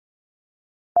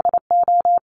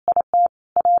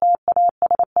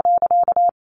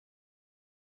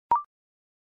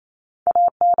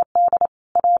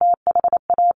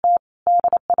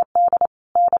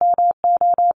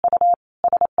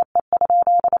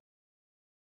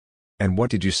 And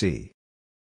what did you see?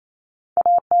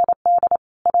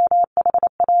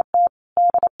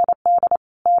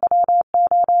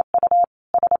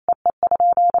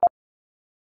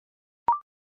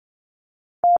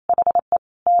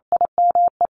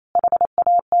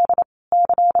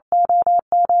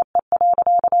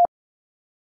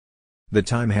 The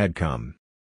time had come.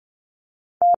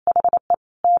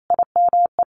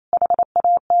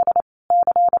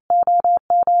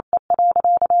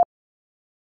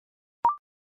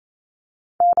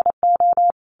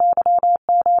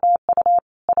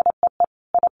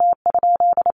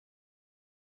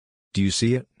 Do you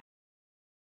see it?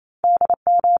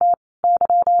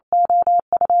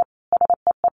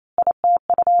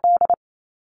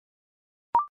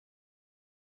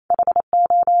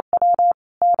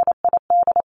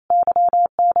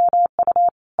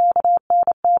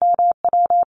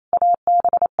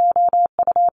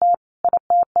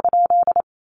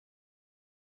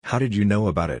 How did you know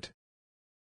about it?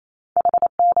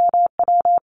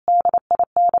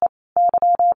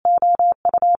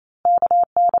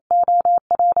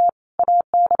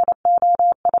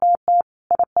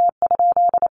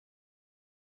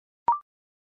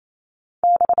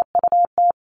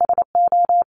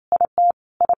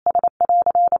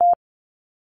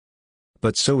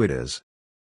 But so it is.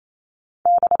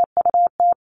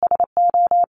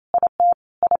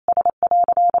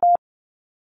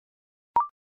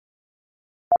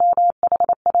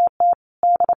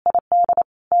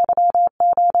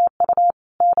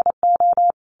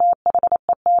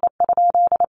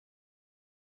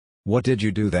 What did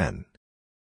you do then?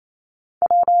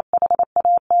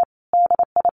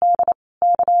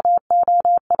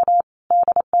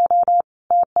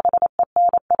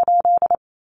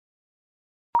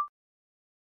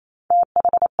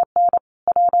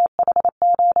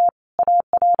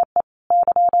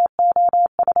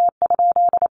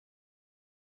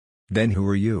 Then who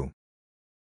are you?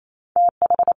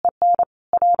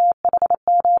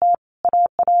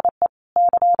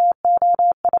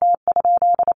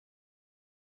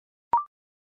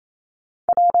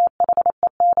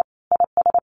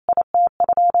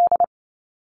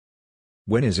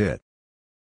 When is it?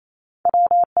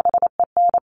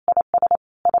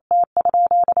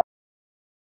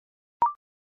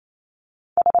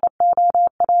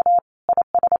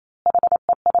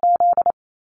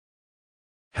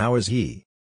 How is he?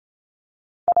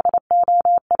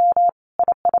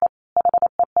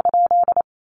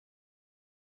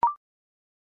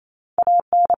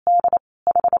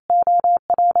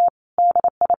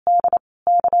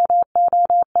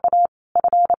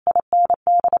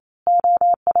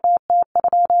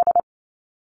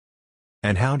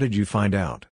 And how did you find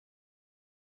out?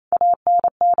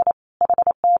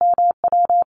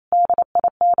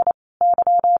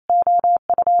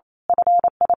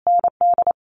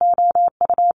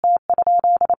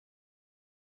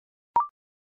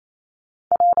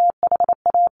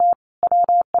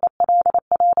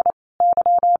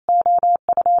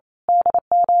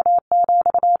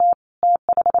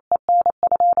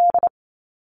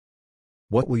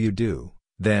 What will you do,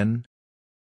 then?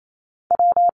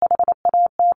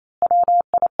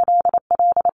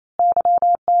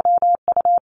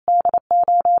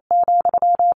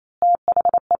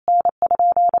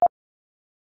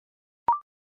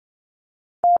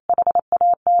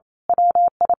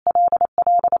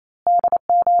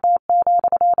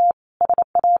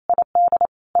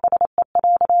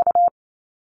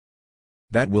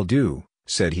 That will do,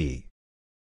 said he.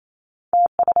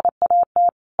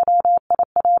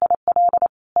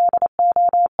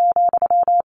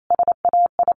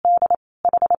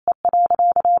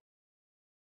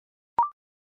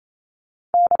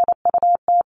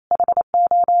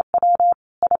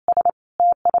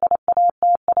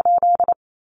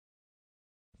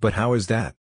 But how is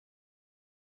that?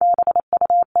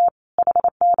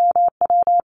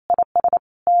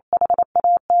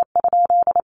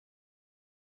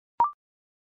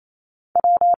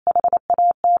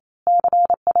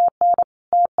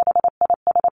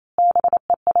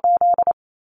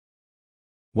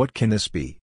 What can this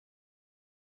be?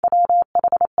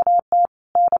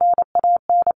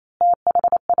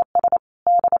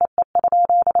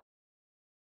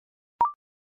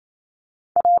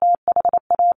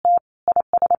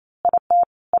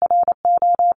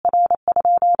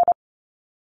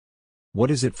 What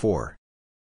is it for?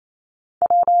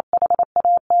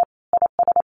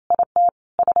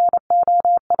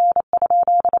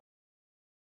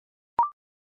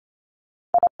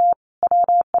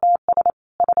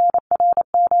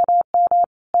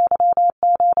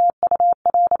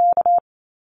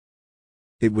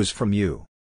 It was from you.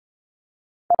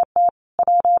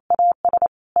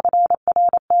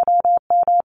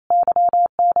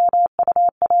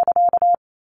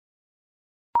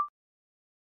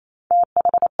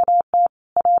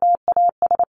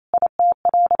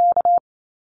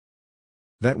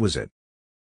 That was it.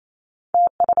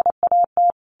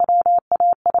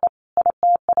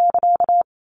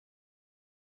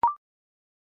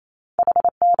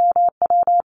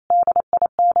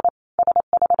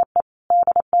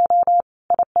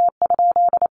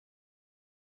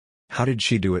 How did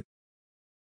she do it?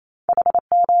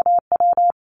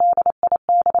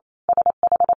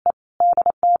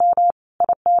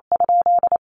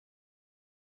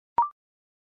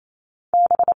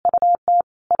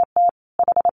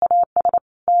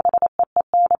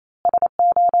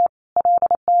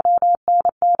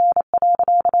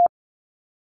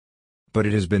 But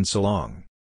it has been so long.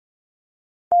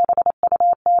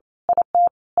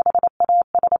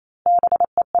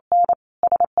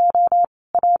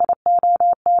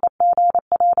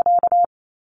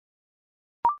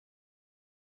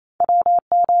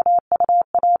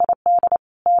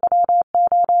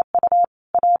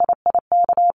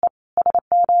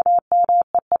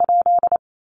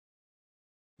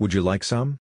 Would you like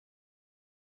some?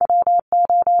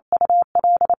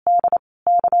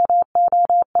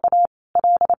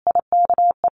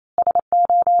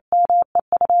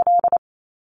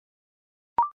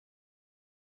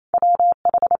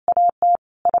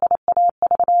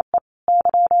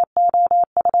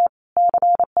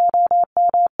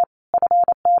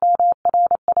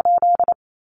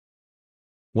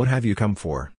 What have you come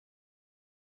for?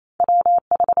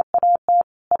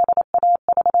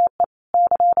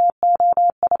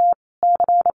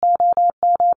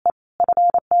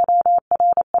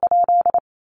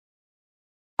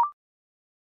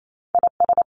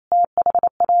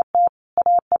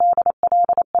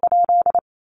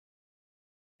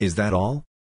 Is that all?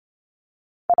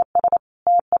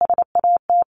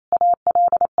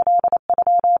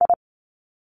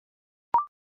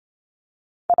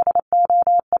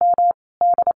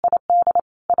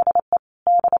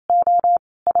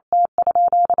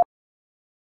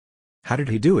 How did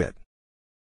he do it?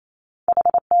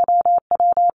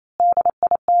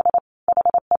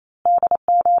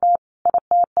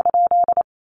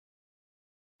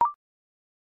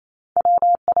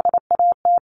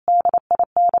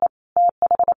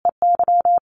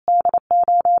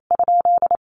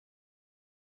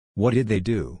 What did they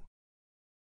do?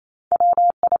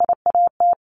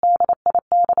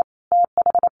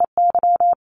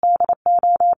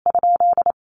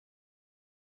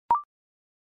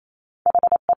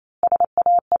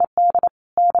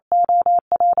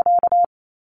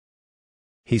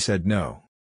 He said no.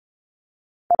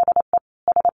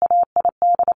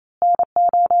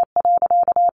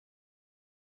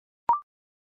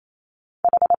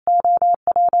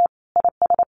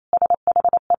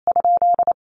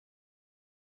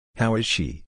 How is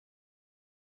she?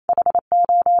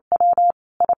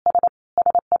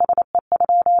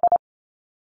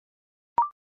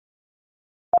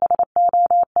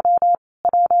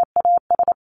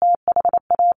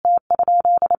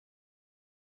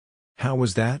 How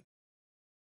was that?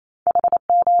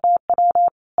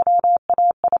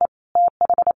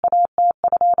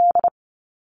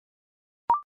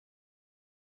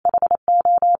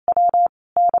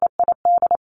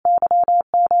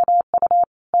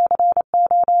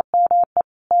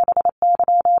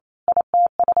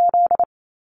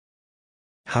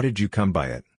 How did you come by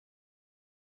it?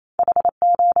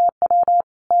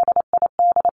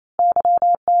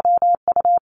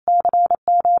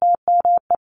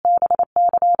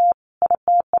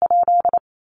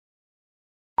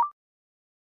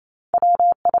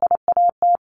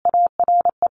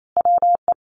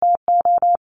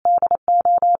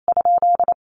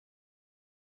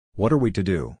 What are we to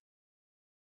do?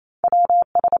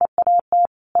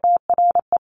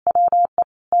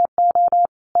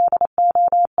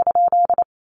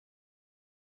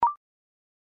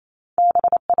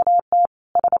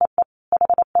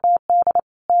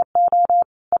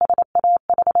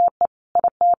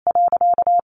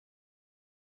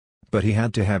 But he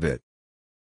had to have it.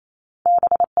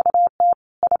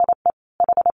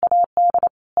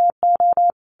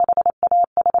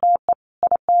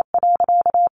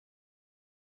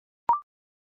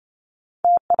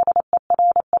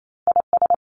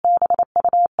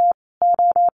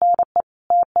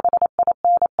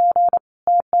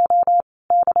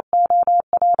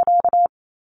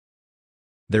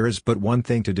 There is but one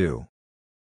thing to do.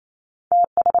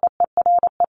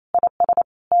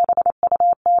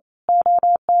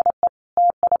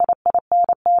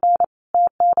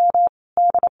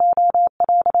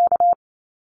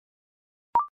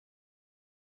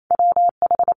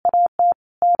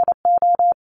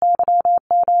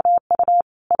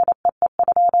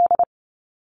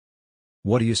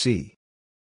 What do you see?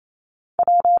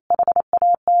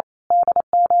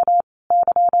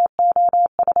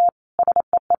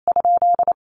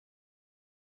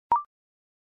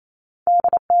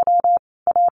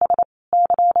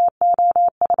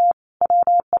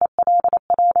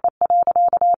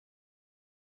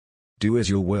 Do as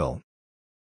you will.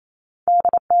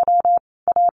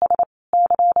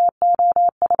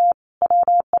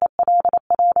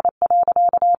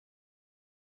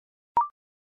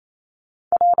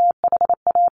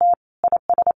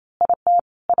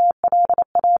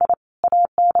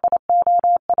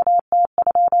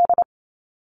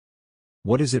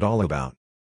 What is it all about?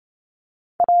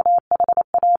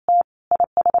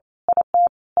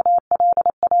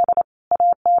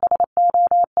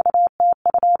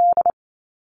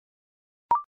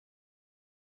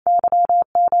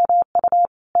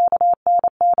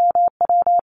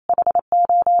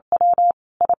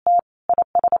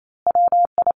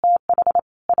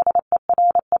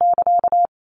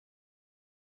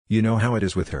 You know how it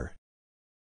is with her.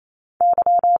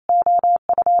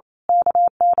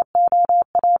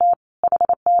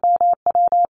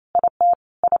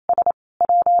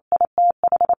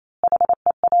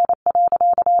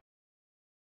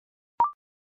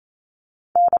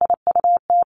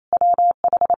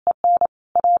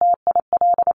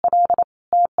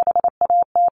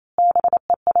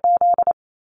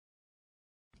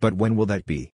 But when will that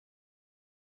be?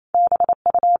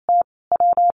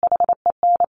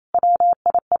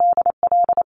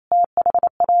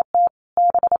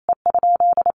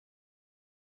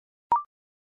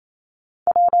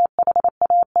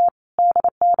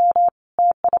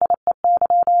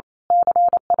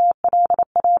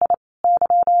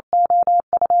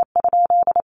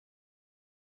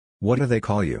 What do they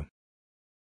call you?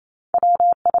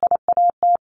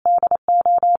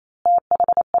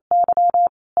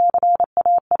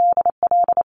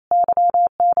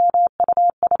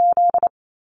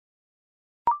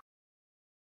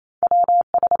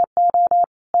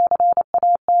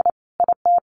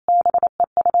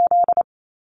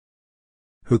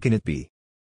 Who can it be?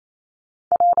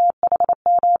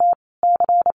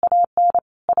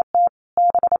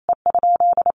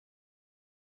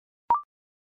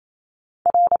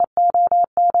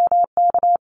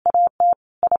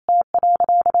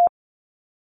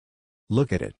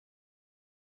 Look at it.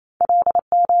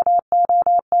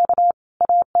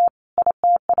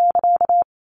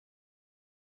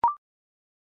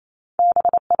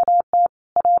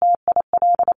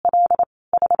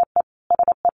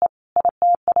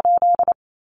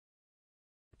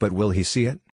 But will he see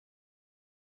it?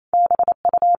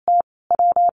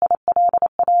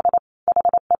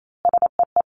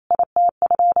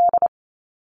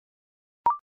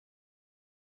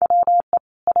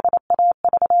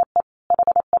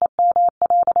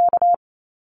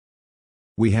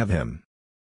 We have him.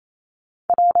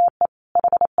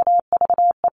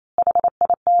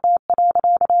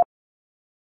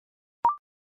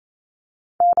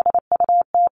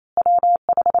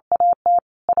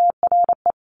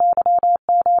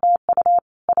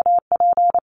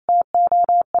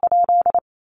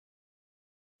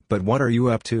 But what are you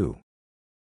up to?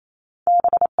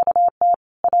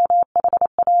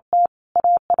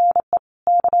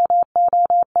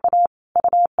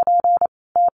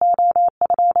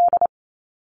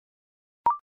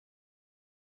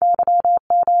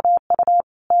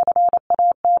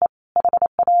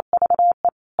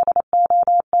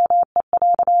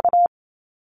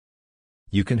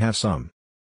 You can have some.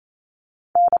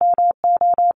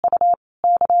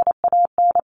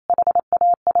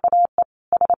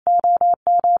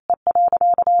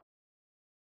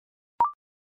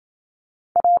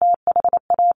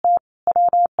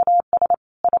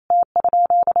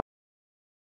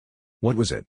 What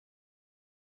was it?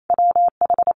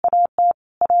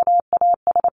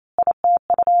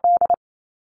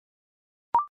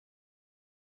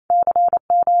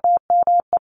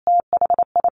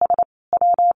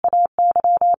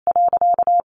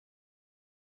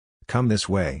 Come this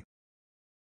way.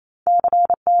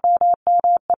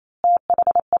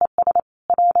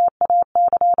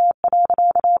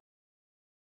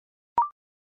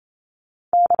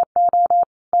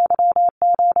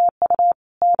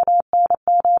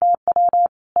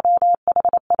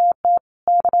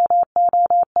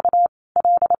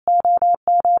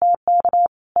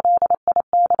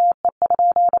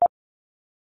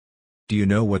 Do you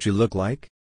know what you look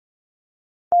like?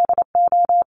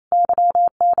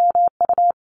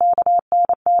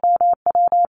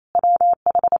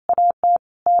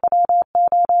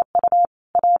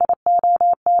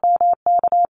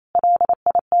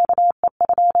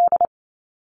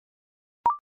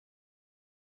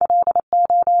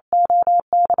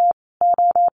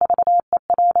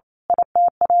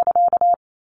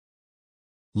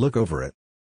 Look over it.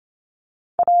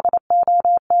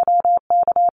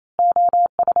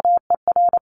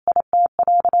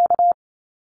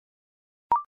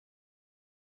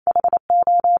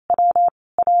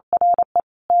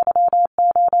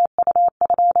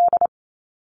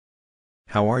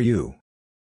 How are you?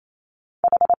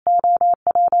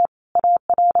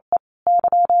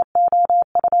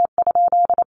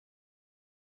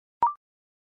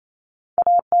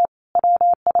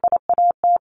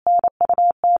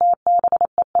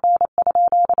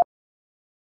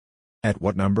 At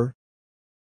what number?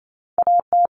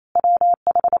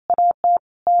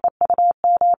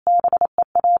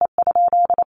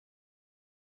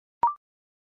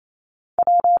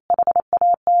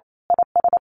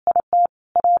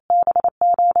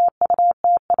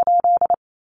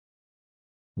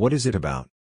 What is it about?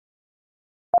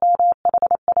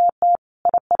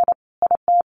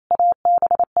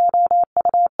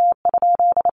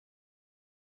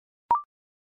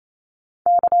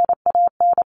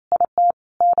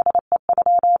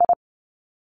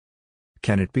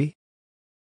 Can it be?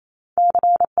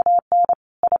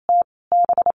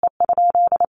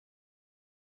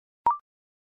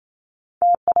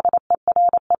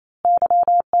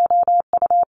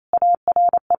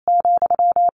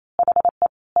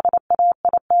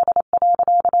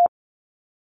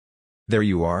 There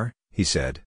you are, he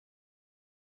said.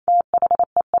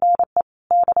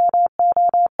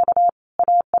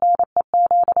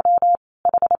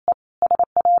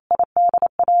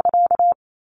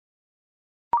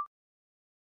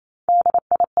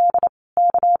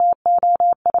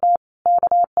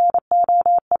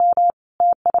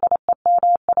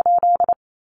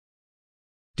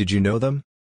 Did you know them?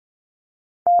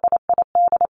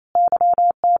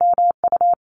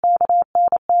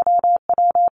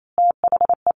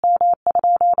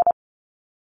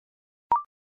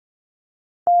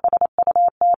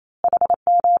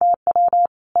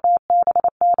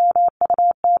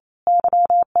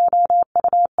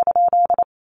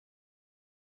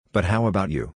 But how about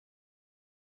you?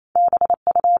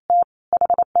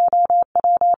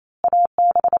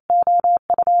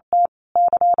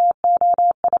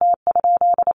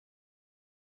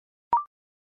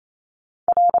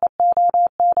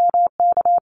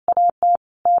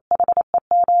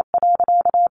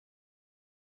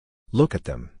 Look at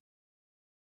them.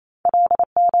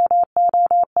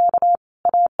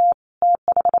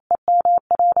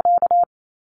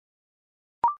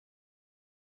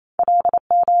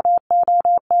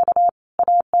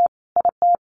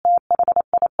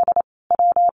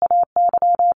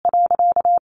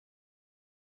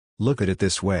 Look at it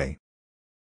this way.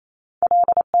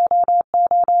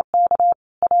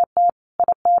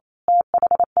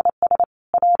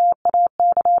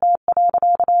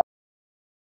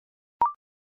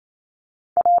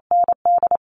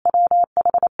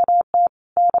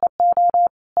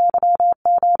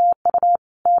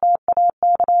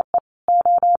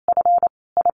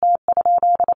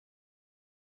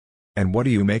 And what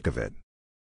do you make of it?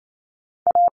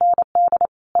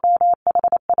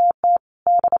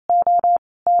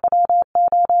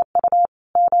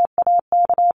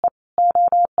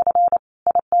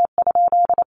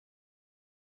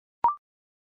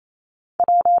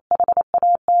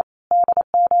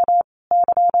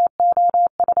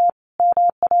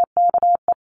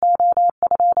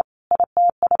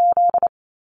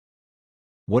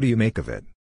 What do you make of it?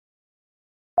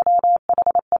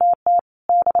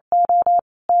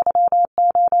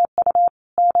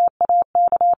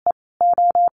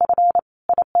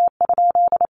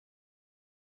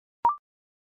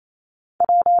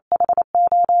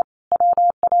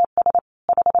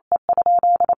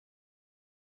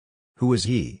 Who is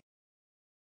he?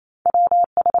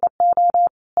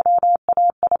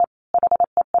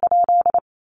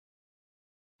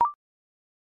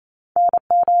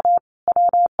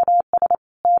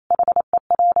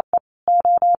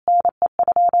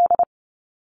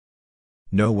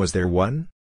 No, was there one?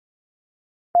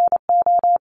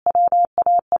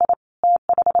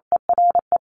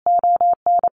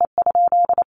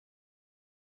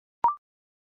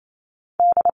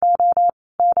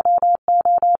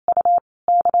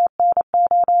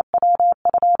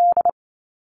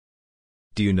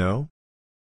 Do you know?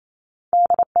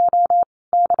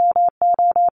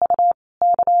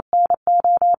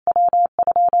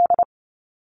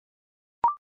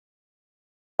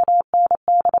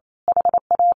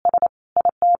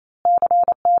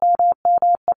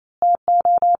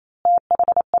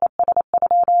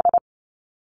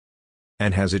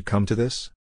 And has it come to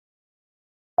this?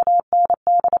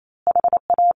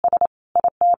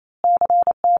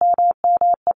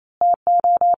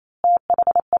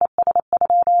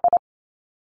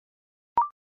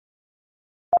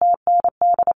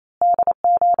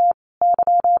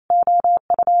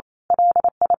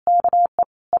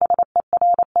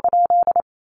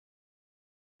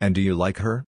 And do you like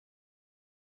her?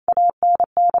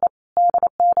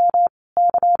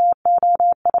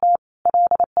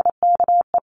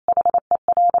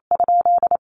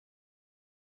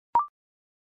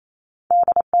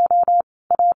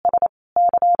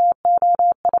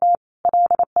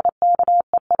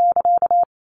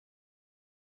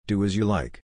 Do as you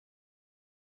like.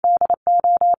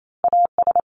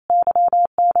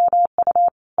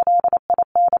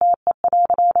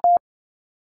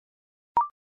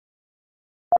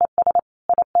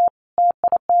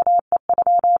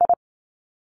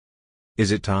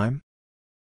 Is it time?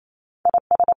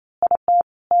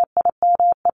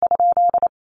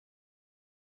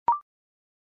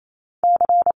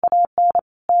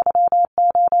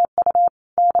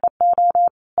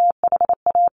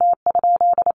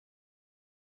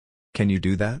 Can you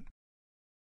do that?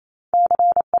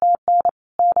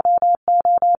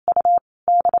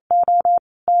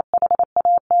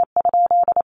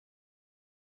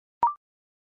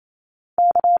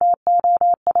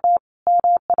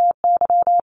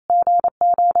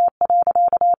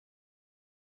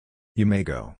 You may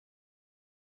go.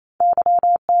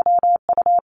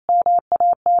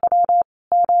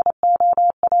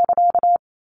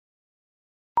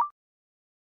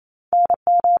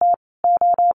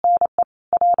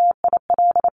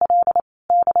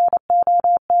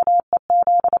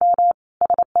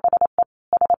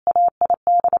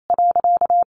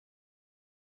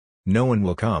 No one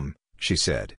will come, she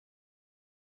said.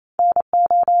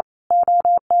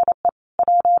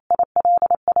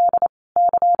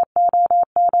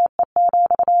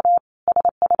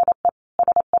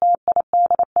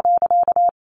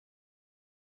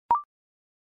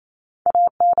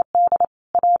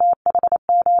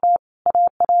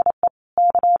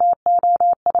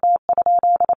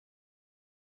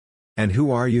 And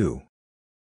who are you?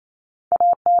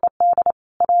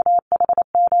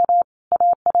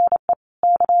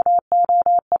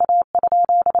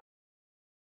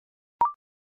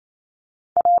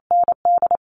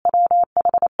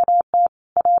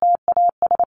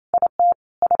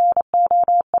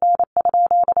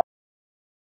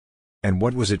 And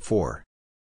what was it for?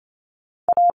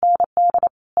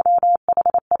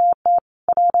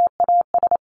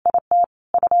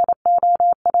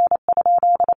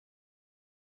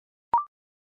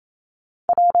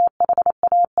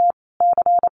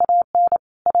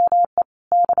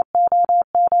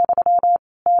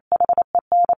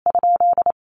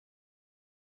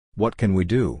 What can we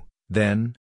do,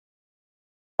 then?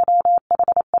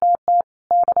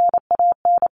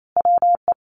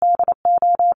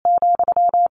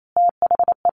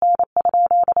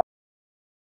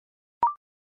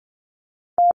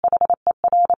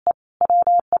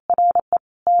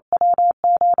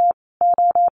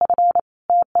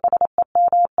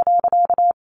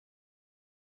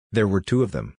 There were two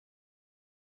of them.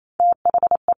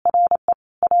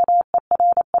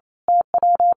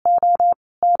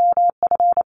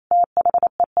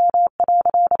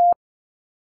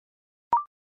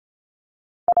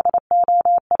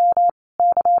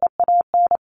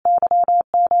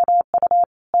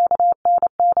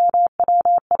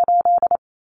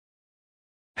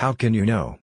 How can you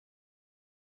know?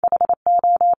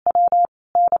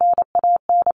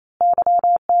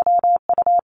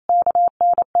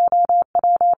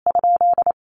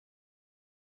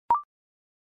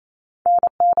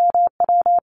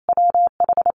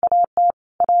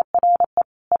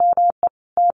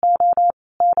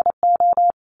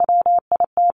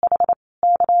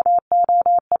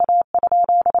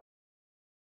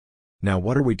 Now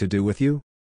what are we to do with you?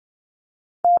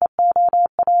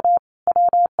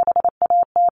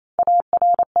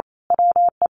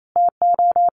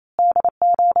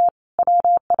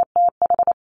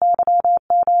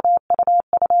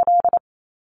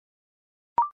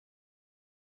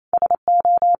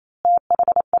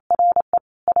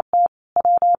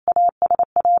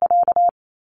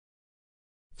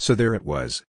 So there it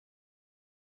was.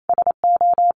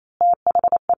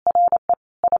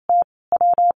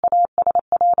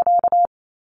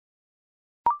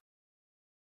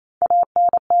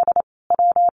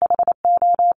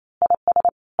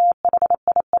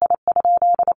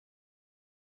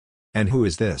 And who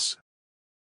is this?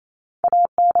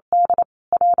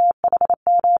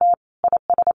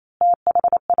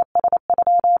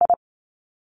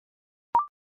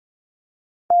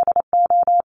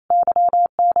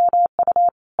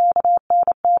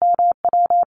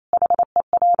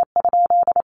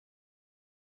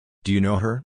 Do you know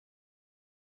her?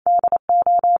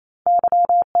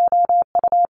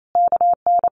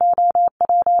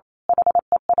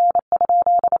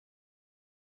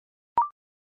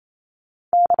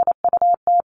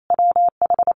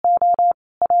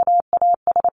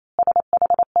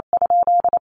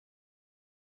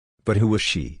 But who was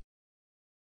she?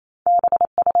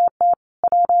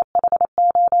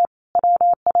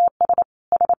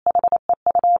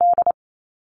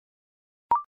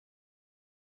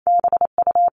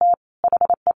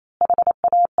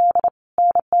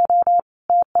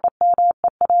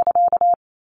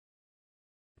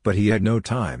 But he had no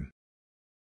time.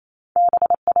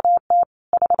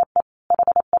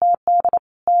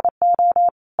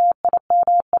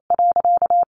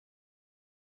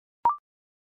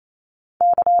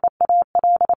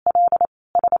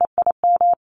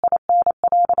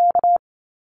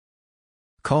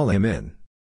 Call him in.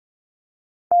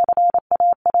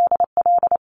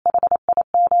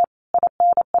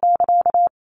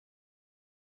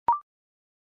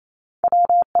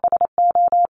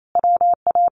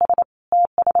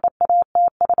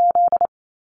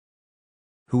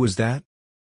 Who was that?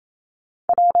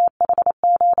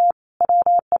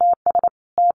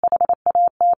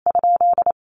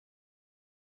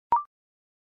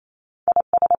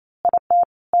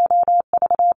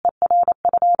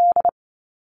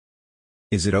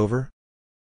 Is it over?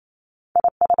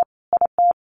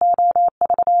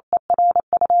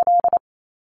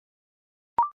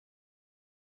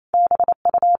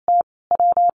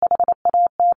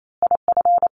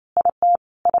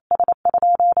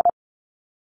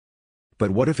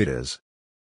 But what if it is?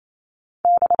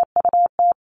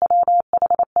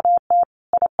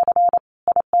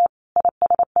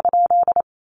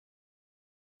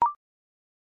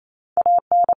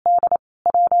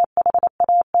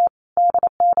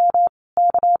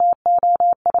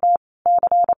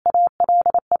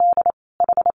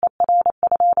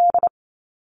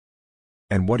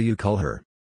 And what do you call her?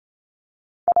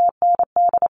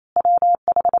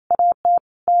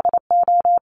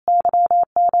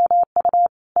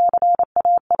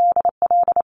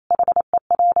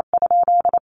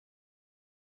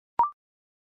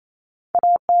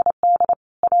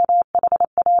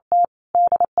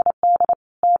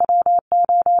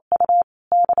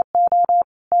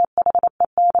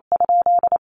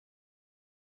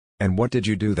 And what did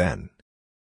you do then?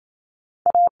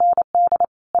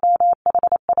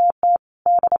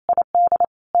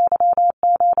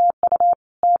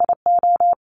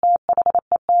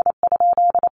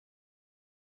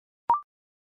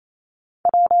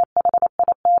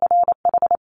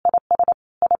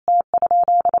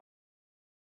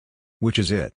 Which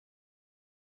is it?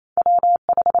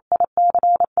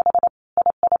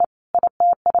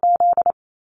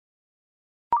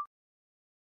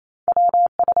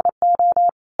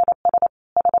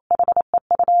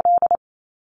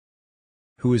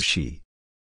 Who is she?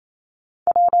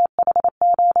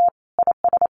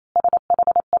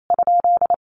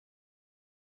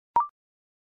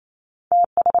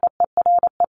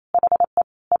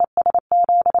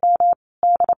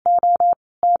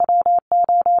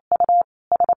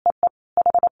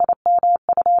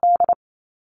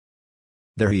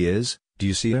 There he is, do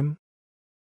you see him?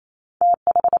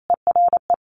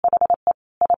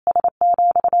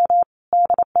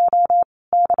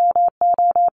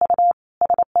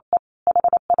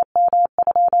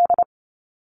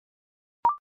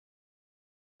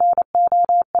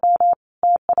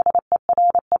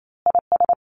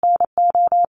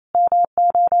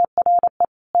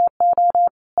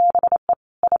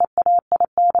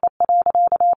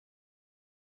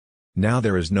 Now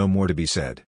there is no more to be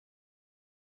said.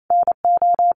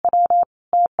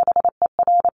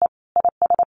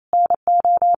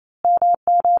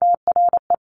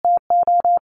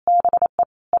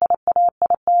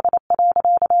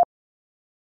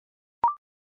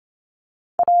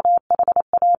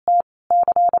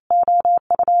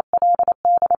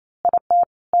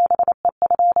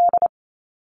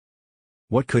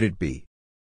 What could it be?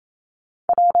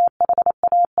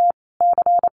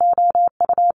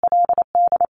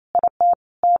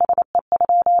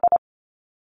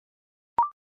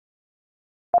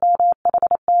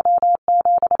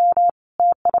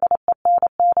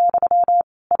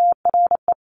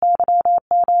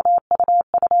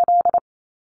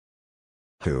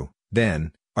 Who,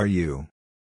 then, are you?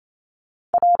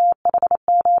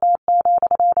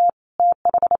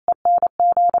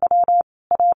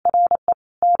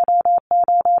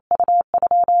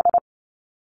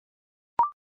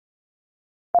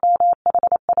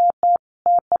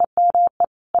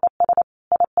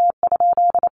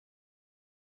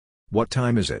 What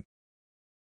time is it?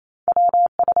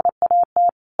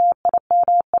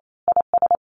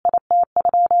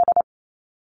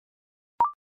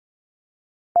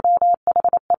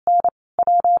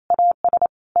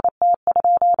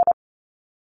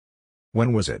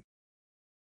 When was it?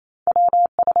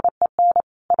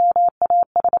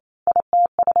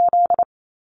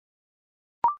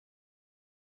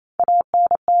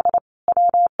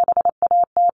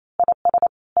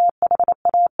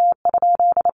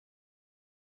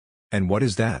 And what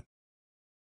is that?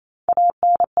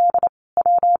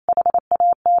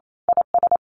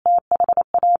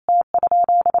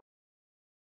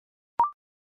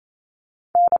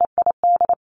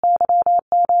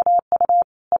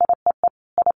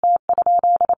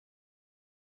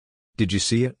 Did you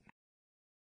see it?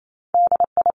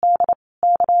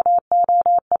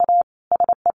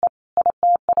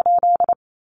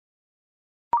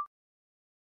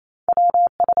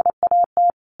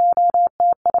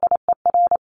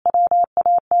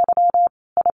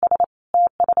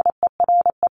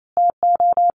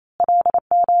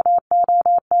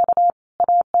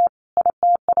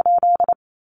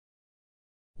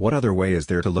 What other way is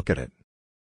there to look at it?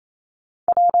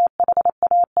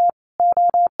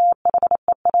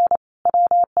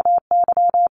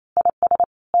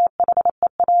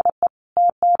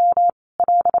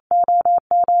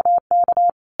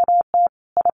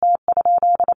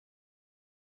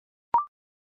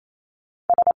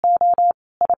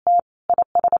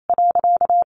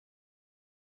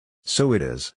 So it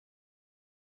is.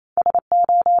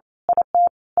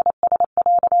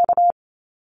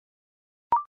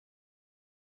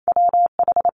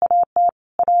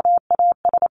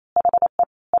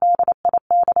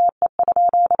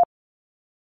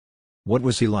 What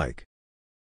was he like?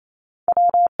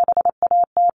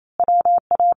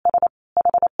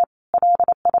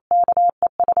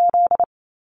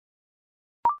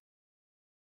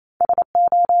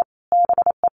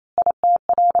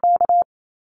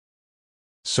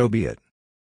 So be it.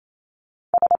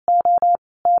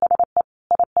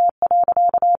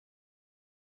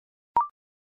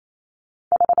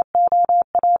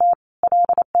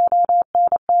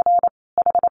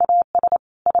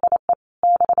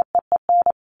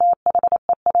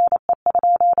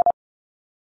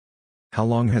 How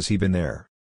long has he been there?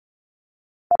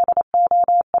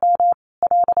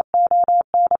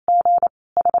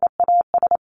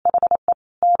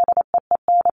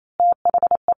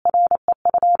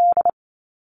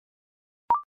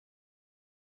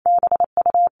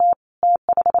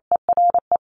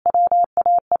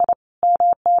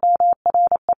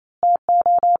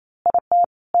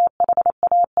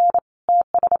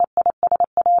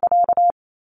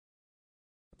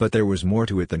 But there was more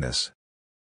to it than this.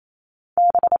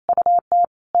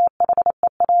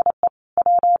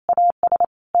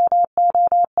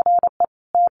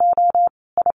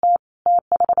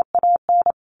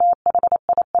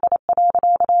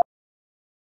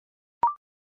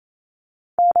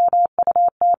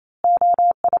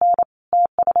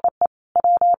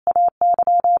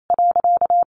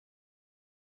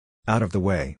 Out of the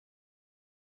way.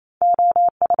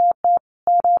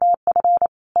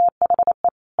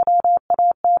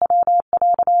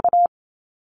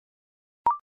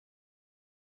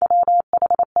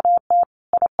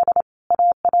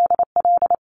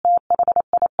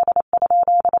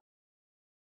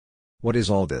 What is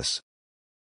all this?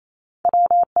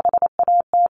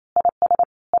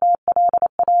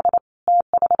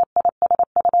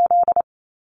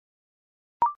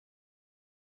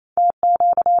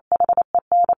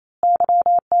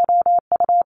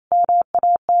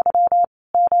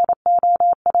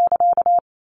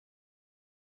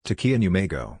 To key and you may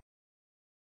go.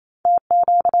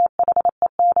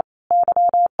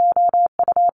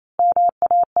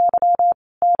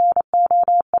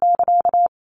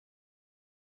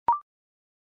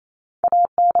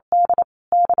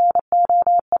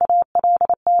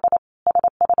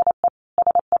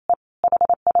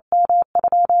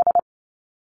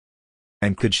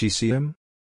 And could she see him?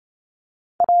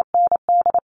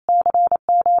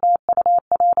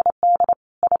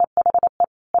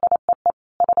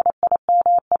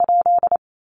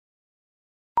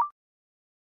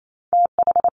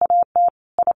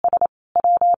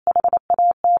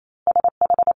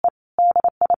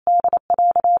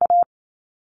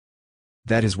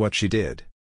 That is what she did.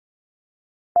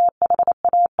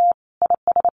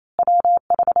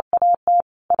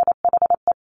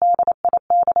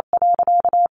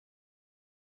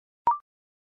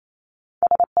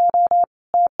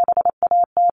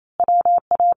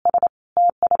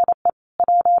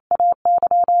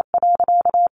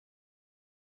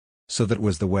 So that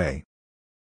was the way.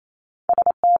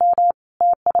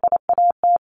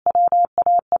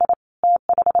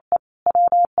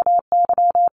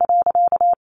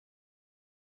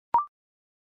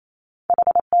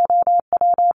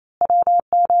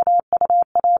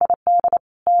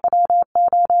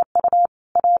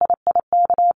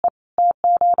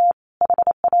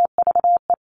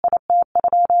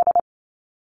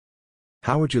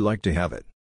 How would you like to have it?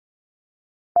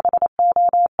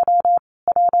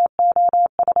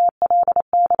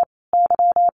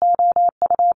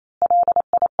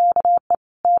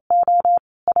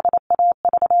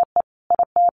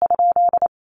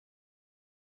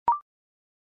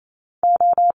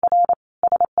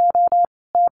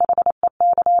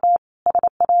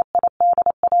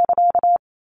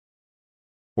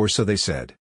 Or so they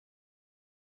said.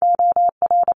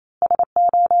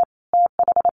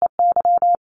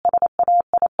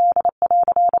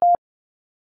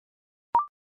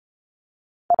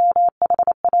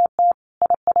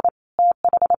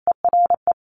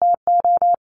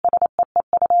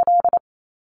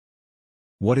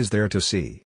 What is there to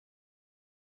see?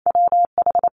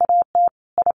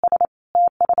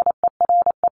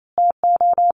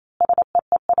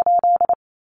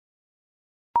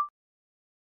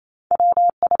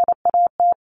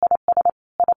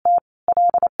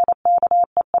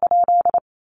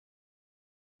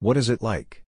 What is it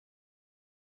like?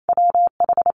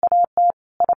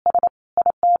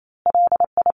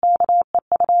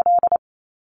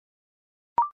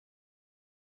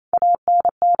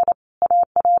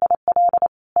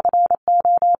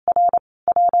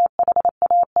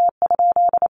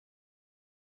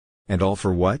 And all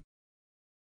for what?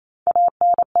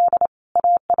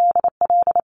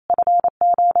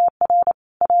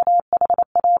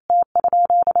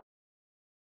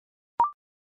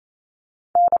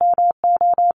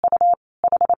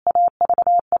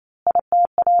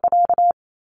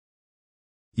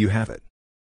 You have it.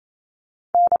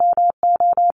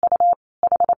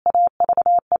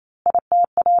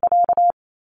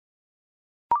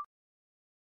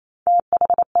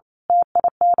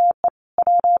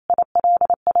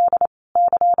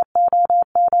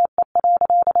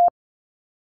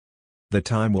 The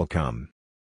time will come.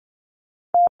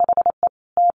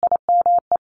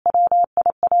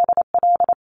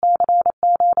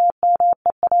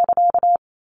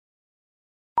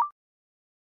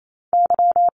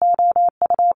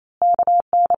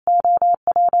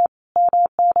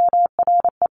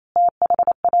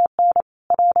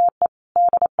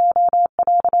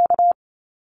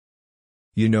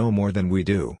 You know more than we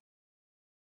do.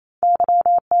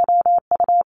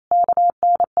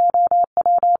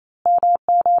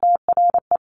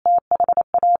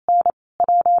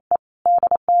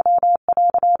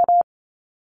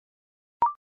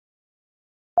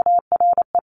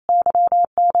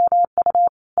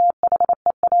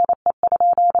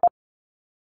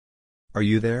 Are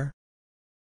you there?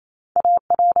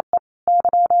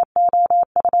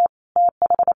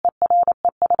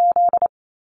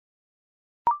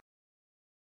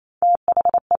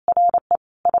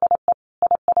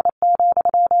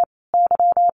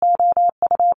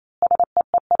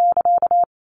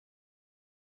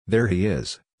 There he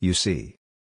is, you see.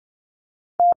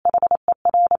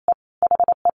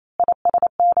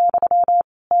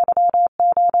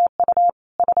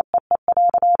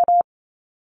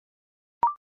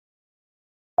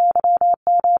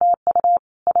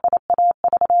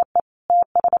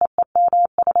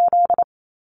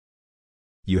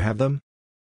 You have them?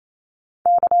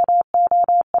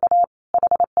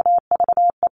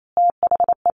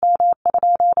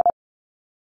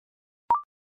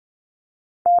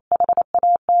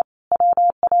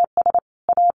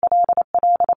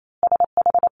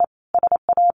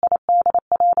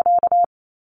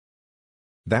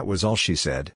 That was all she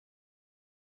said.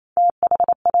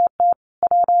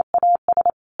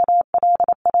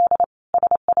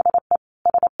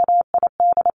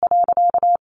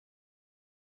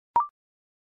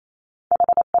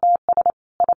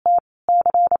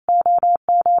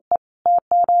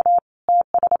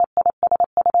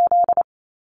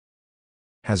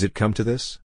 Has it come to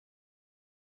this?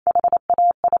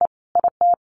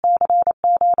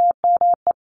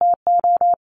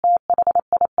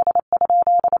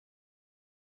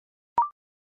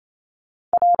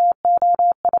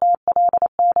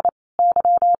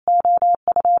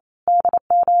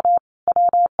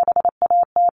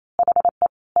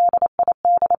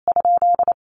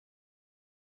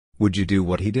 Would you do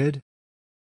what he did?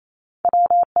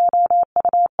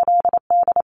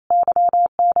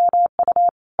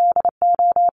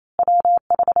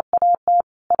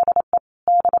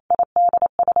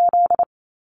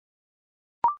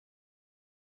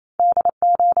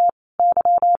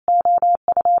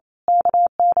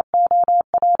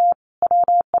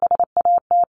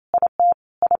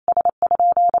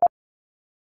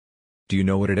 Do you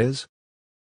know what it is?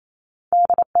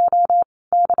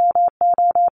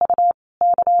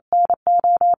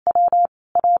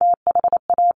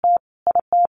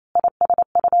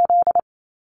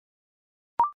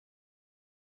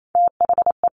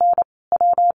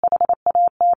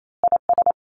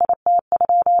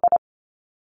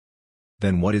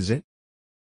 Then what is it?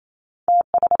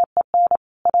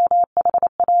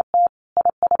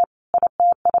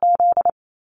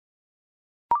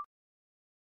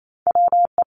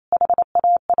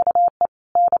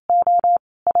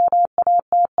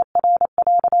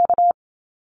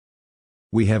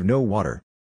 We have no water.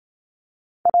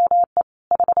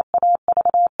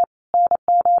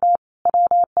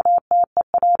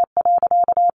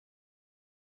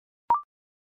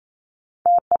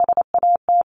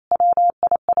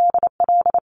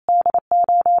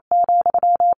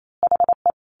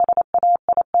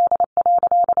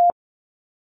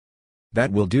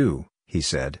 That will do, he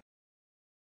said.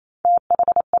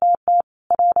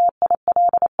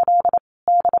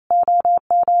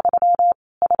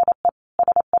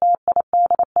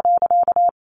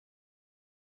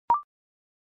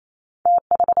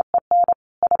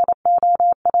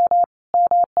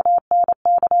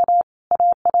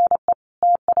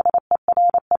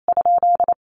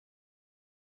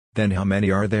 Then how many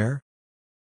are there?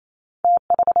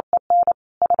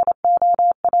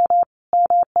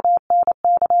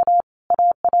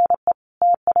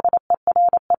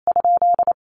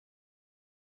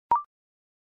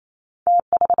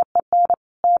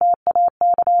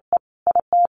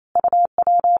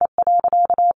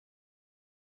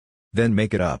 Then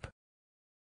make it up.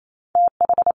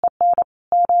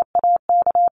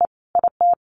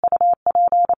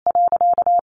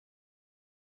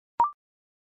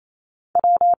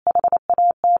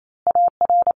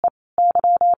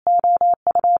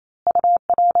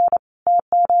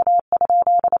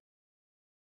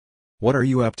 What are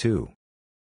you up to?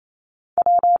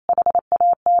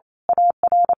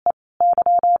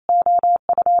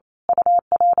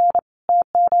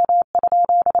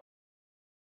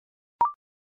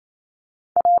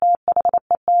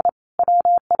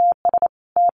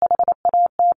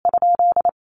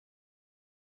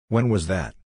 When was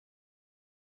that?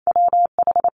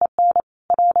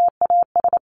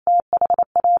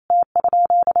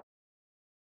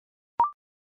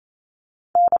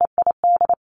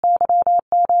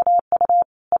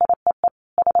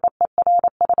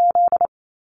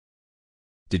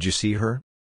 Did you see her?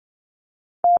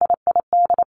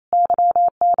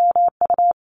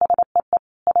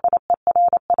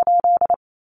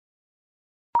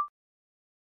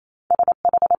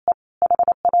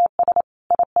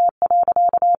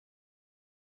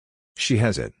 She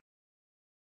has it.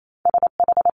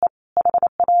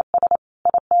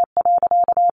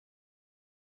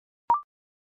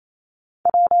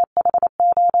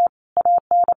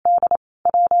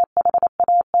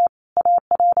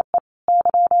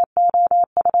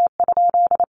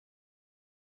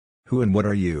 Who and what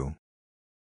are you?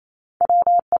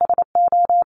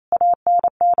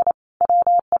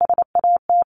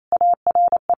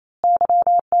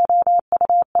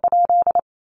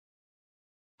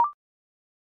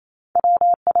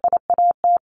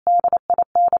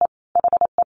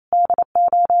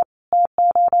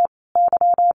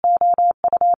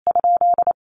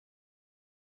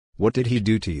 What did he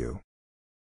do to you?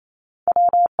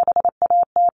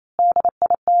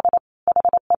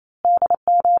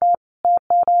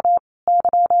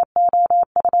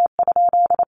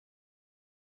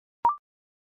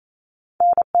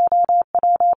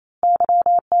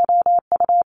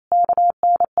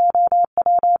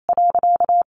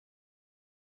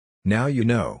 Now you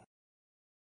know.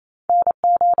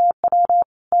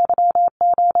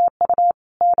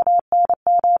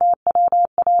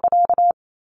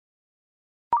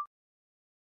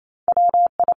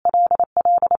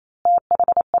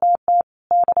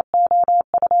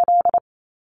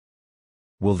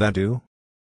 Will that do?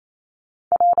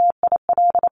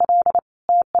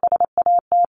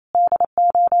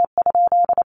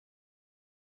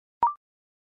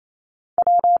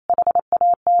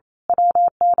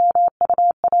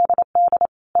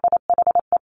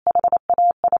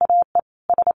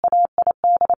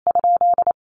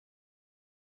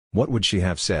 What would she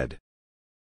have said?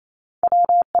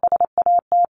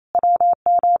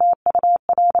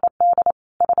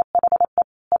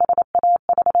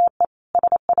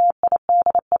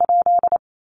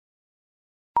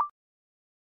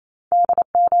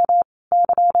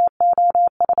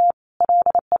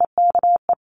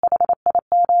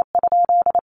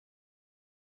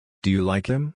 Do you like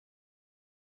him?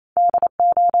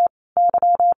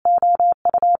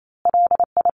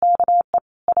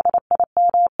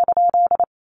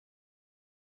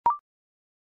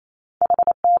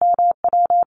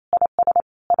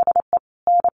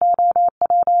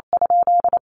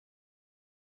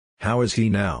 How is he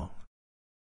now?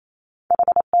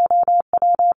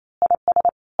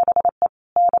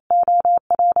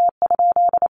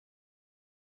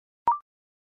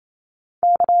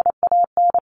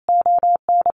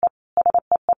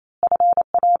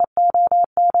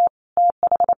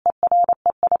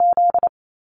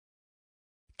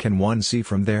 Can one see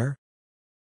from there?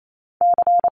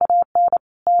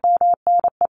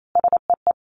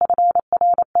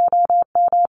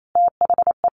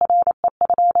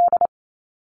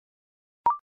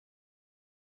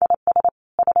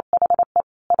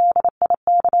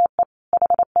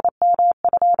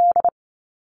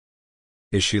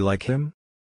 Is she like him?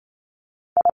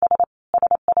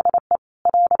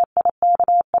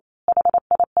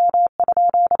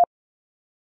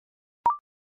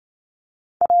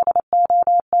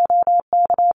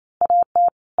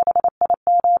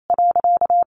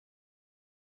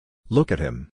 Look at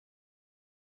him.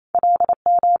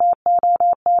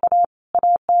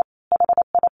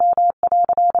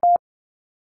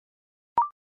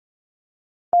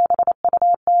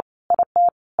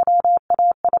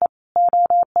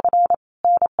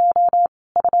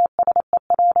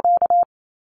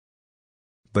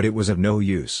 But it was of no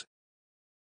use.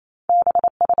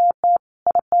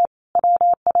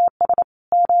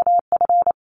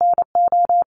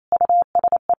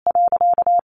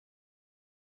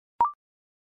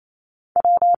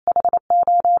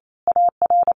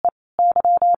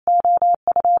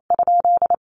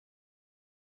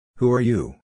 Who are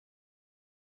you?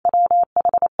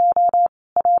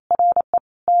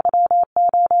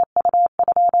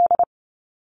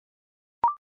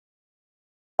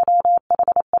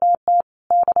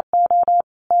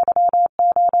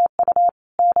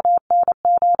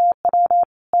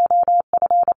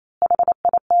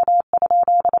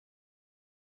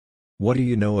 What do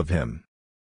you know of him?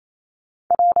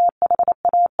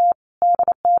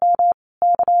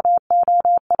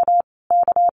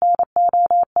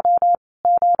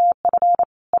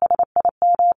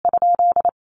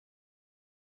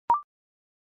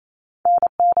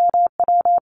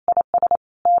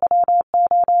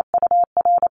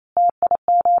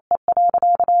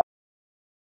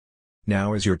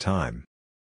 Now is your time.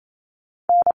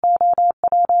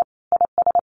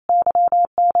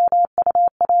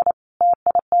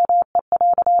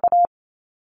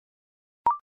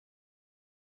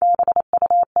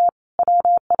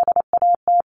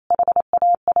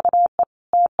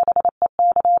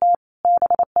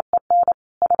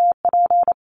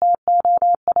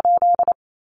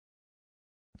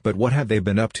 But what have they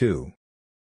been up to?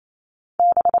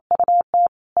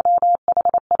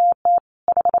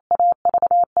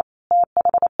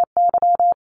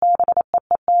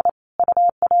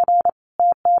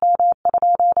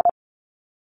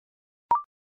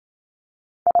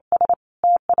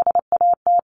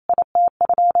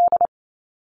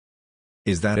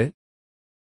 Is that it?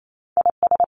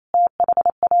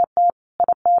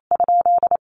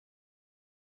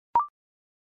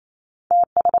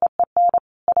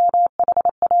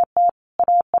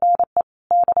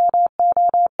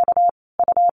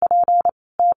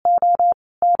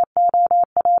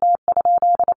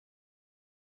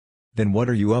 Then what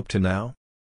are you up to now?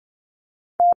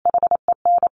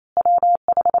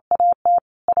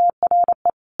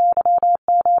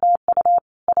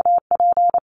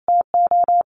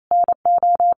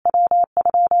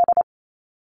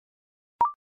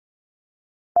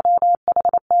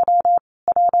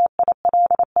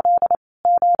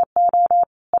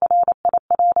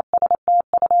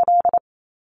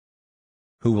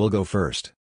 Who will go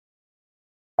first?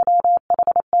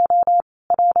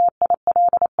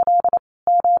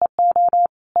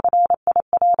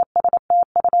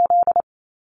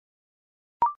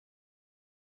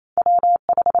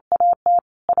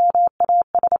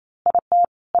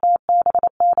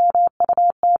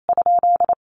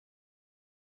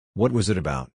 What was it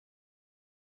about?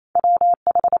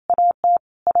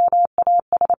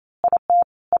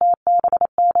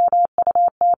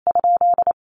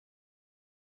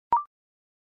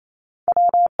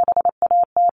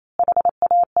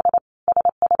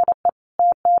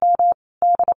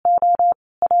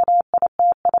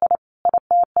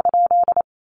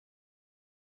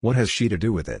 What has she to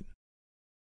do with it?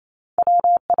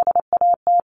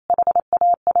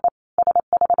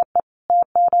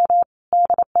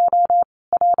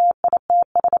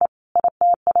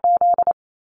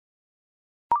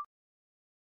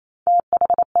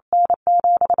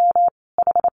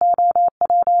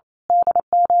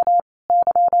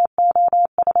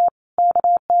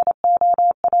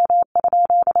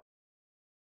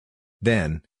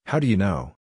 Then, how do you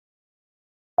know?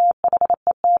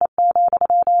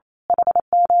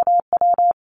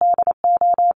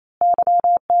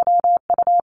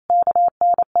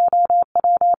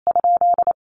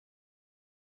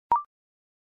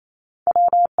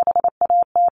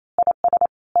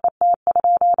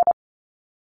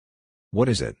 What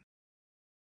is it?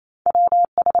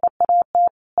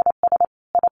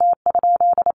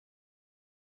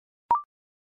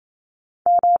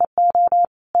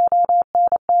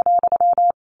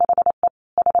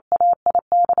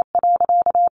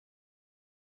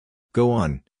 Go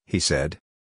on, he said.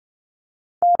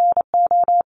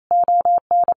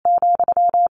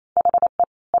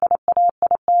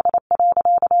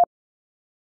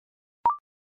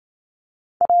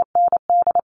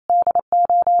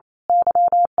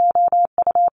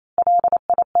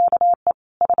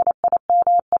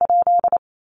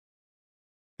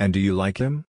 And do you like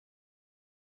him?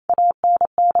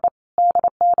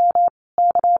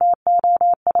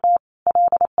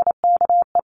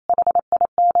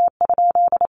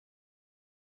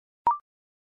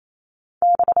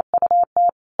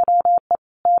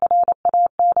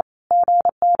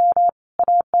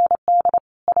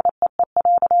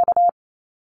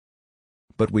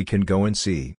 But we can go and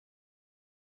see.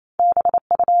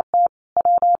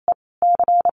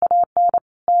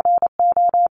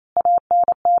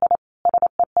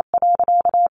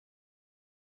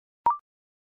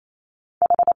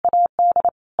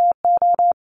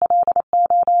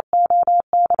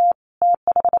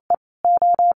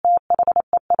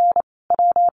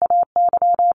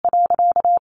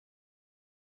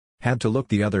 Had to look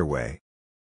the other way.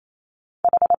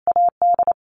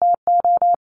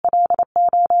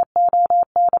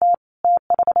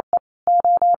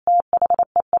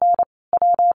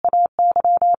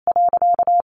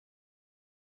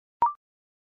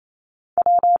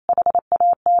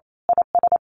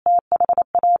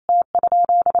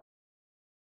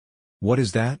 What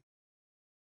is that?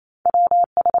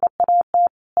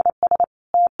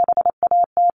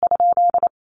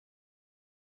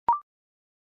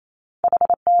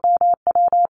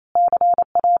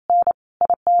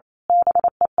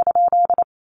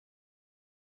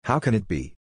 How can it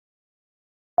be?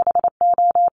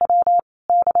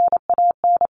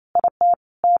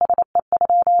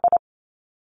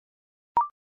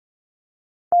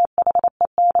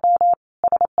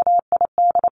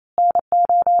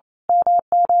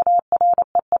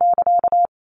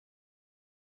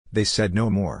 They said no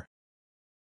more.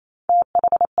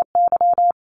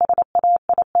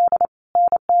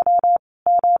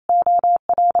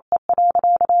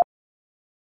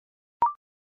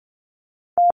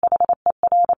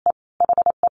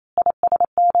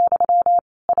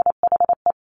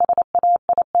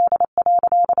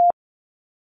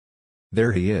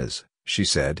 There he is, she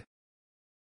said.